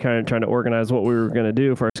phone today, kind of trying to organize what we were going to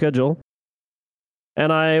do for our schedule.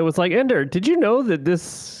 And I was like, Ender, did you know that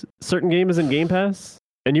this certain game is in Game Pass?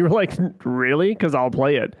 And you were like, really? Because I'll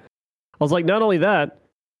play it. I was like, not only that,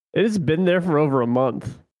 it has been there for over a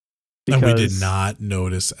month. And we did not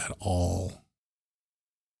notice at all.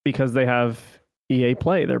 Because they have EA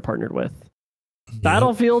Play they're partnered with. Yep.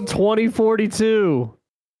 Battlefield 2042.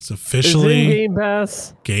 It's officially in Game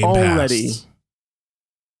Pass already.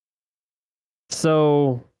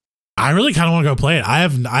 So I really kind of want to go play it. I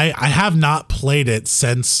have not played it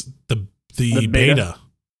since the beta.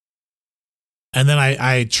 And then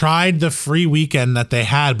I tried the free weekend that they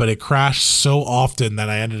had, but it crashed so often that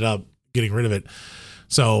I ended up getting rid of it.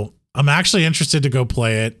 So I'm actually interested to go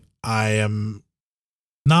play it. I am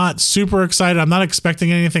not super excited. I'm not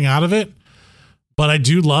expecting anything out of it, but I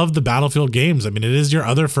do love the Battlefield games. I mean, it is your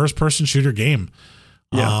other first-person shooter game.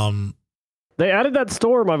 Yeah. They added that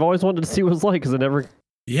storm. I've always wanted to see what it was like because I never.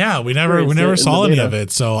 Yeah, we never saw any of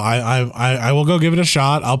it. So I will go give it a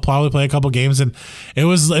shot. I'll probably play a couple games, and it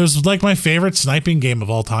was like my favorite sniping game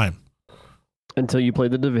of all time. Until you play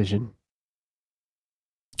The Division.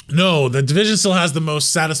 No, The Division still has the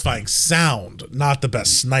most satisfying sound, not the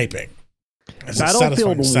best sniping.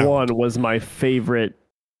 Battlefield 1 was my favorite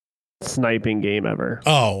sniping game ever.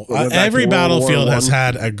 Oh, every Battlefield has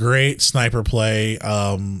had a great sniper play.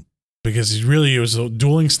 Because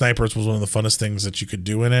dueling snipers was one of the funnest things that you could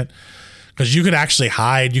do in it. Because you could actually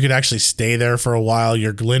hide, you could actually stay there for a while.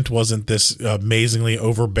 Your glint wasn't this amazingly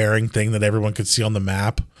overbearing thing that everyone could see on the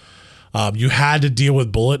map. You had to deal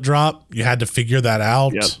with bullet drop. You had to figure that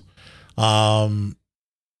out. Yep. And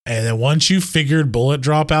then once you figured bullet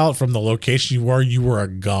drop out from the location you were a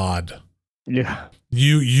god. Yeah.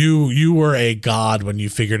 You were a god when you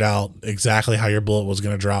figured out exactly how your bullet was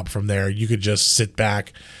going to drop from there. You could just sit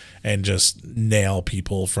back and just nail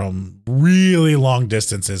people from really long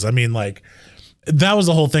distances. I mean, like, that was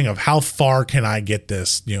the whole thing of how far can I get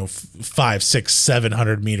this, 500, 600,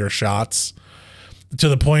 700 meter shots to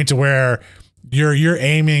the point to where you're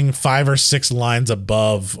aiming 5 or 6 lines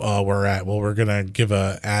above we're at. Well, we're going to give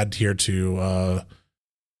a ad here to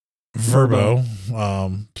Verbo.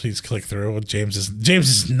 Please click through. James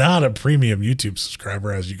is not a premium YouTube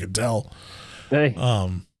subscriber, as you can tell. Hey.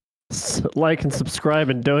 Like and subscribe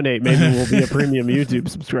and donate. Maybe we'll be a premium YouTube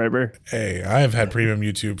subscriber. Hey, I have had premium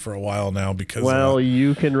YouTube for a while now because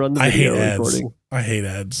you can run the video recording. I hate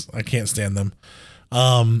ads. I can't stand them.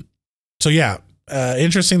 So yeah,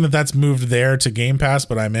 interesting that's moved there to Game Pass,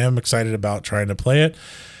 but I am excited about trying to play it.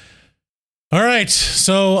 All right,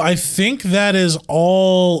 so I think that is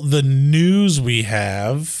all the news we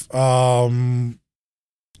have.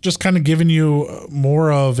 Just kind of giving you more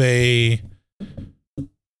of a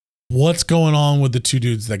what's going on with the Two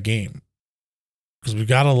Dudes That Game, because we've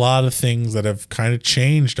got a lot of things that have kind of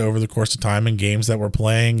changed over the course of time in games that we're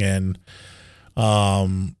playing, and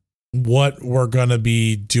what we're going to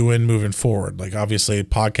be doing moving forward. Like, obviously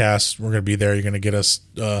podcasts, we're going to be there. You're going to get us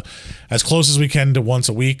as close as we can to once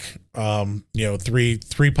a week. Three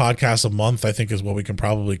podcasts a month, I think, is what we can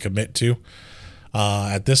probably commit to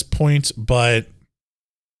at this point. But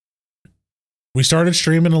we started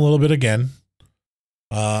streaming a little bit again.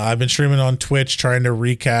 I've been streaming on Twitch, trying to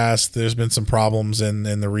recast. There's been some problems in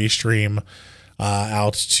the restream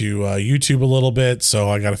out to YouTube a little bit, so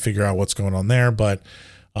I got to figure out what's going on there. But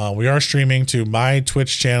we are streaming to my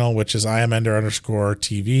Twitch channel, which is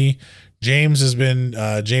IamEnder_TV. James has been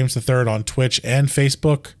James the Third on Twitch and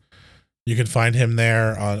Facebook. You can find him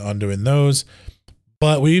there on doing those.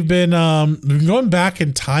 But we've been going back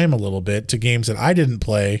in time a little bit to games that I didn't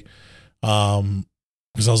play.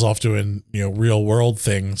 Because I was off doing, real world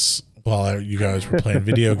things while you guys were playing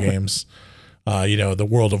video games. The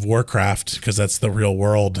World of Warcraft, because that's the real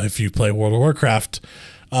world if you play World of Warcraft.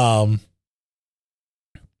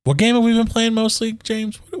 What game have we been playing mostly,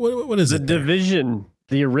 James? What is it? The Division,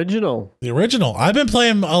 the original. The original. I've been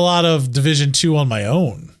playing a lot of Division 2 on my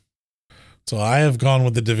own. So I have gone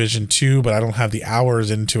with the Division 2, but I don't have the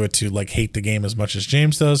hours into it to hate the game as much as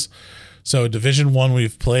James does. So Division 1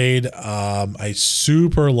 we've played. I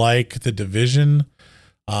super like the Division.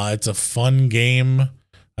 It's a fun game.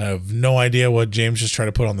 I have no idea what James just tried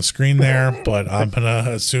to put on the screen there, but I'm going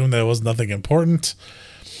to assume that it was nothing important.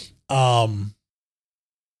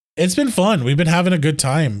 It's been fun. We've been having a good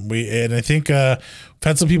time. And I think we've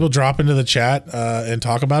had some people drop into the chat and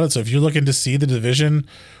talk about it. So if you're looking to see the Division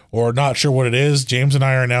or not sure what it is, James and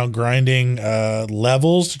I are now grinding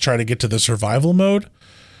levels to try to get to the survival mode.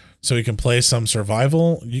 So we can play some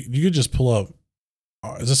survival. You could just pull up.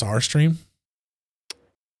 Is this our stream?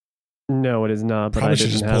 No, it is not. But Probably I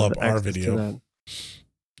should just pull up our video.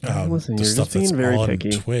 The Listen, you're stuff just being that's very on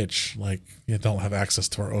picky. Twitch, you don't have access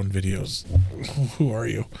to our own videos. Who are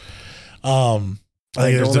you? I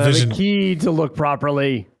don't Division. have a key to look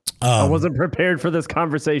properly. I wasn't prepared for this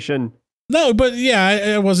conversation. No, but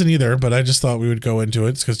yeah, I wasn't either. But I just thought we would go into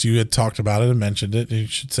it because you had talked about it and mentioned it. You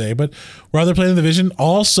should say, but we're either playing the Division.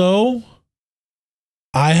 Also,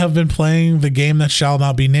 I have been playing the game that shall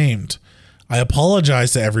not be named. I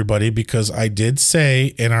apologize to everybody because I did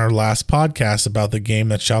say in our last podcast about the game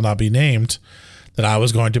that shall not be named that I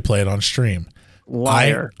was going to play it on stream.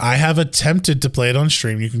 Liar. I have attempted to play it on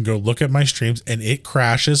stream. You can go look at my streams and it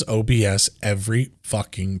crashes OBS every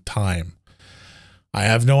fucking time. I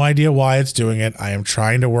have no idea why it's doing it. I am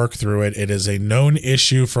trying to work through it. It is a known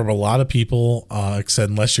issue from a lot of people, except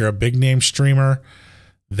unless you're a big name streamer,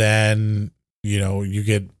 then, you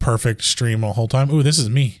get perfect stream the whole time. Ooh, this is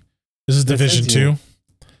me. This is Division 2.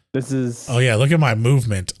 This is... Oh, yeah. Look at my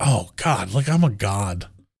movement. Oh, God. Look, I'm a god.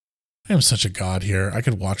 I am such a god here. I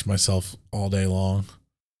could watch myself all day long.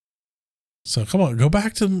 So come on, go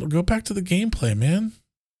back to the gameplay, man.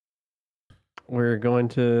 We're going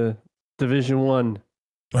to Division 1.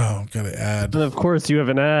 Oh, gotta add. And of course, you have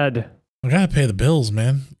an ad. I gotta pay the bills,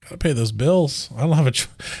 man. Gotta pay those bills. I don't have a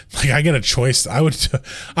I get a choice. I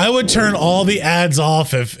would turn all the ads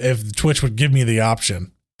off if Twitch would give me the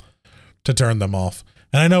option to turn them off.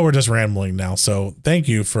 And I know we're just rambling now, so thank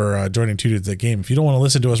you for joining Two Dudes That Game. If you don't want to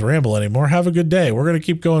listen to us ramble anymore, have a good day. We're gonna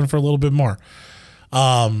keep going for a little bit more.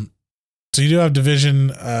 So you do have Division.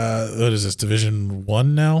 What is this? Division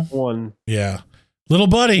 1 now? 1. Yeah, little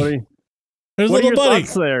buddy. There's what little are your buddy.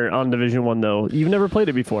 thoughts there on Division 1 though? You've never played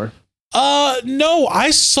it before. No,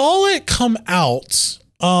 I saw it come out.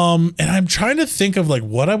 And I'm trying to think of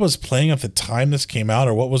what I was playing at the time this came out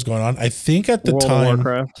or what was going on. I think at the World time. of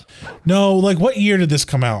Warcraft. No, what year did this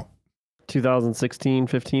come out? 2016,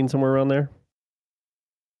 15, somewhere around there.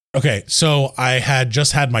 Okay, so I had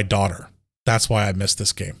just had my daughter. That's why I missed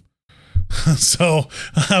this game. So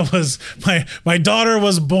my daughter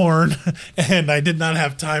was born, and I did not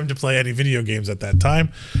have time to play any video games at that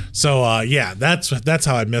time. So yeah, that's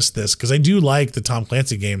how I missed this, because I do like the Tom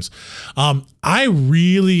Clancy games. I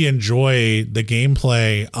really enjoy the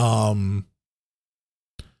gameplay.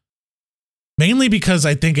 Mainly because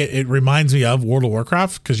I think it reminds me of World of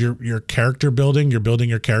Warcraft, because you're character building, you're building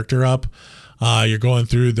your character up. You're going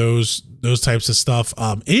through those types of stuff.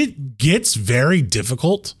 It gets very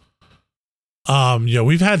difficult.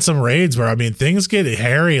 We've had some raids where, I mean, things get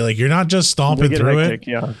hairy. Like, you're not just stomping through hectic,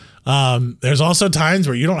 it. Yeah. There's also times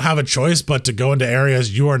where you don't have a choice but to go into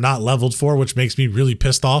areas you are not leveled for, which makes me really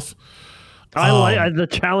pissed off. The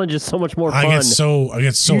challenge is so much more fun. I get so you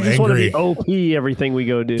just angry. Want to be OP everything we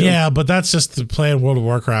go do. Yeah, but that's just playing World of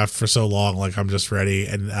Warcraft for so long. Like, I'm just ready,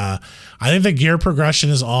 and I think the gear progression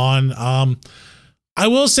is on. I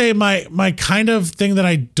will say my kind of thing that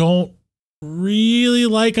I don't really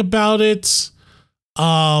like about it,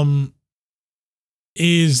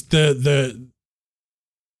 is the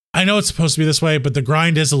I know it's supposed to be this way, but the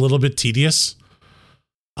grind is a little bit tedious.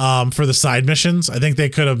 For the side missions, I think they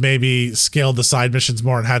could have maybe scaled the side missions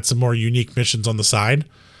more and had some more unique missions on the side.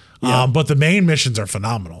 Yeah. But the main missions are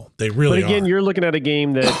phenomenal. They really are. But again, you're looking at a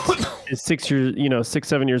game that is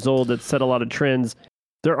 7 years old, that set a lot of trends.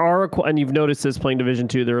 There are, and you've noticed this playing Division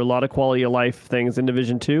 2, there are a lot of quality of life things in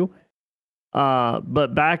Division 2.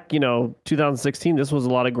 But back, 2016, this was a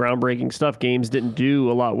lot of groundbreaking stuff. Games didn't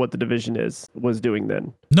do a lot what the Division was doing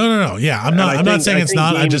then. No. Yeah, I'm not saying it's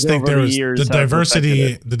not. I just think there was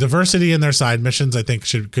the diversity in their side missions, I think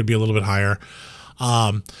could be a little bit higher.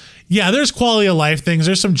 Yeah, there's quality of life things.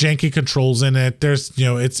 There's some janky controls in it. There's,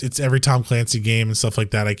 it's every Tom Clancy game and stuff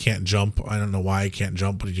like that. I can't jump. I don't know why I can't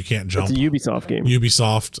jump, but you can't jump. It's a Ubisoft game.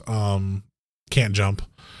 Ubisoft can't jump,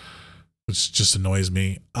 which just annoys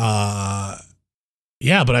me.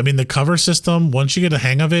 Yeah, but I mean, the cover system, once you get a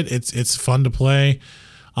hang of it, it's fun to play.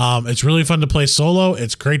 It's really fun to play solo.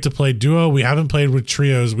 It's great to play duo. We haven't played with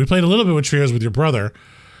trios. We played a little bit with trios with your brother.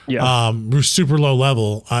 Yeah. We're super low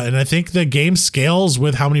level. And I think the game scales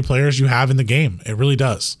with how many players you have in the game. It really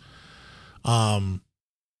does. So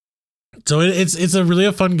it's a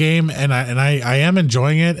really fun game, and I am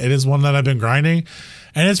enjoying it. It is one that I've been grinding.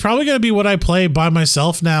 And it's probably going to be what I play by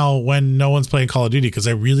myself now when no one's playing Call of Duty, because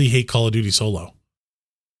I really hate Call of Duty solo.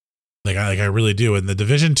 I really do. And the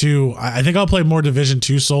Division 2, I think I'll play more Division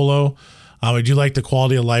 2 solo. I do like the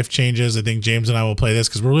quality of life changes. I think James and I will play this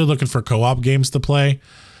because we're really looking for co-op games to play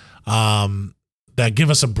that give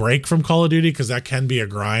us a break from Call of Duty, because that can be a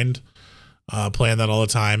grind, playing that all the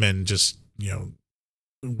time. And just, we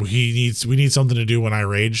need something to do when I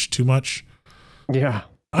rage too much. Yeah.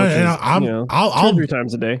 I'll 3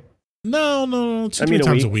 times a day. No, 3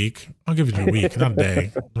 times a week. I'll give it a week, not a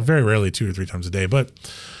day. Very rarely 2 or 3 times a day, but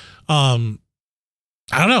I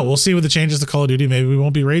don't know. We'll see with the changes to Call of Duty. Maybe we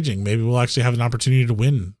won't be raging. Maybe we'll actually have an opportunity to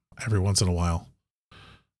win every once in a while.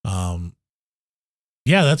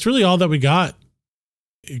 Yeah, that's really all that we got.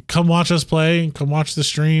 Come watch us play. Come watch the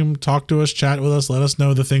stream. Talk to us. Chat with us. Let us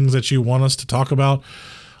know the things that you want us to talk about.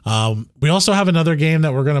 We also have another game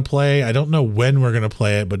that we're going to play. I don't know when we're going to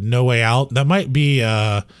play it, but No Way Out. That might be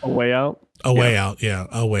A Way Out. Way Out. Yeah,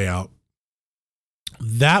 A Way Out.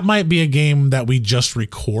 That might be a game that we just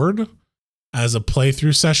record as a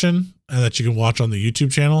playthrough session and that you can watch on the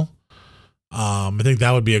YouTube channel. I think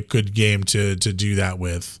that would be a good game to do that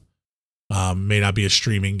with. May not be a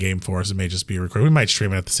streaming game for us. It may just be a record. We might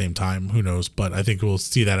stream it at the same time. Who knows? But I think we'll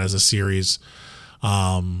see that as a series.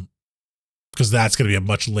 Because that's going to be a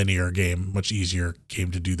much linear game, much easier game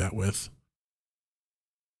to do that with.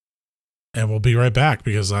 And we'll be right back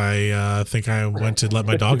because I think I went to let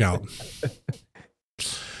my dog out.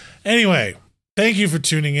 Anyway, thank you for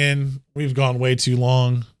tuning in. We've gone way too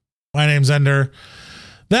long. My name's Ender.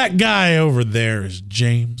 That guy over there is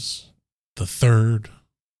James the Third,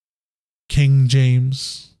 King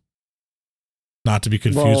James. Not to be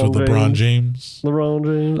confused with LeBron James. LeBron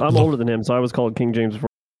James. I'm older than him, so I was called King James before.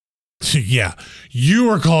 Yeah, you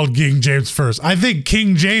were called King James first. I think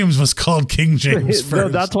King James was called King James first. No,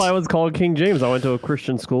 that's why I was called King James. I went to a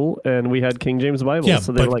Christian school and we had King James Bible. Yeah,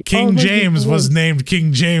 so they were like, King James was named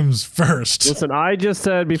King James first. Listen, I just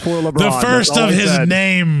said before LeBron. The first of his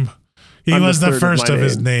name. He was the first of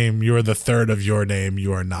his name. You are the third of your name.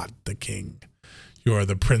 You are not the king. You are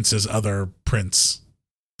the prince's other prince.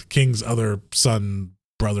 The king's other son,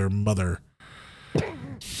 brother, mother.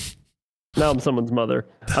 Now I'm someone's mother.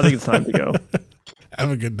 I think it's time to go.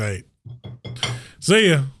 Have a good night. See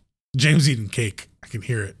ya. James eating cake. I can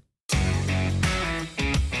hear it.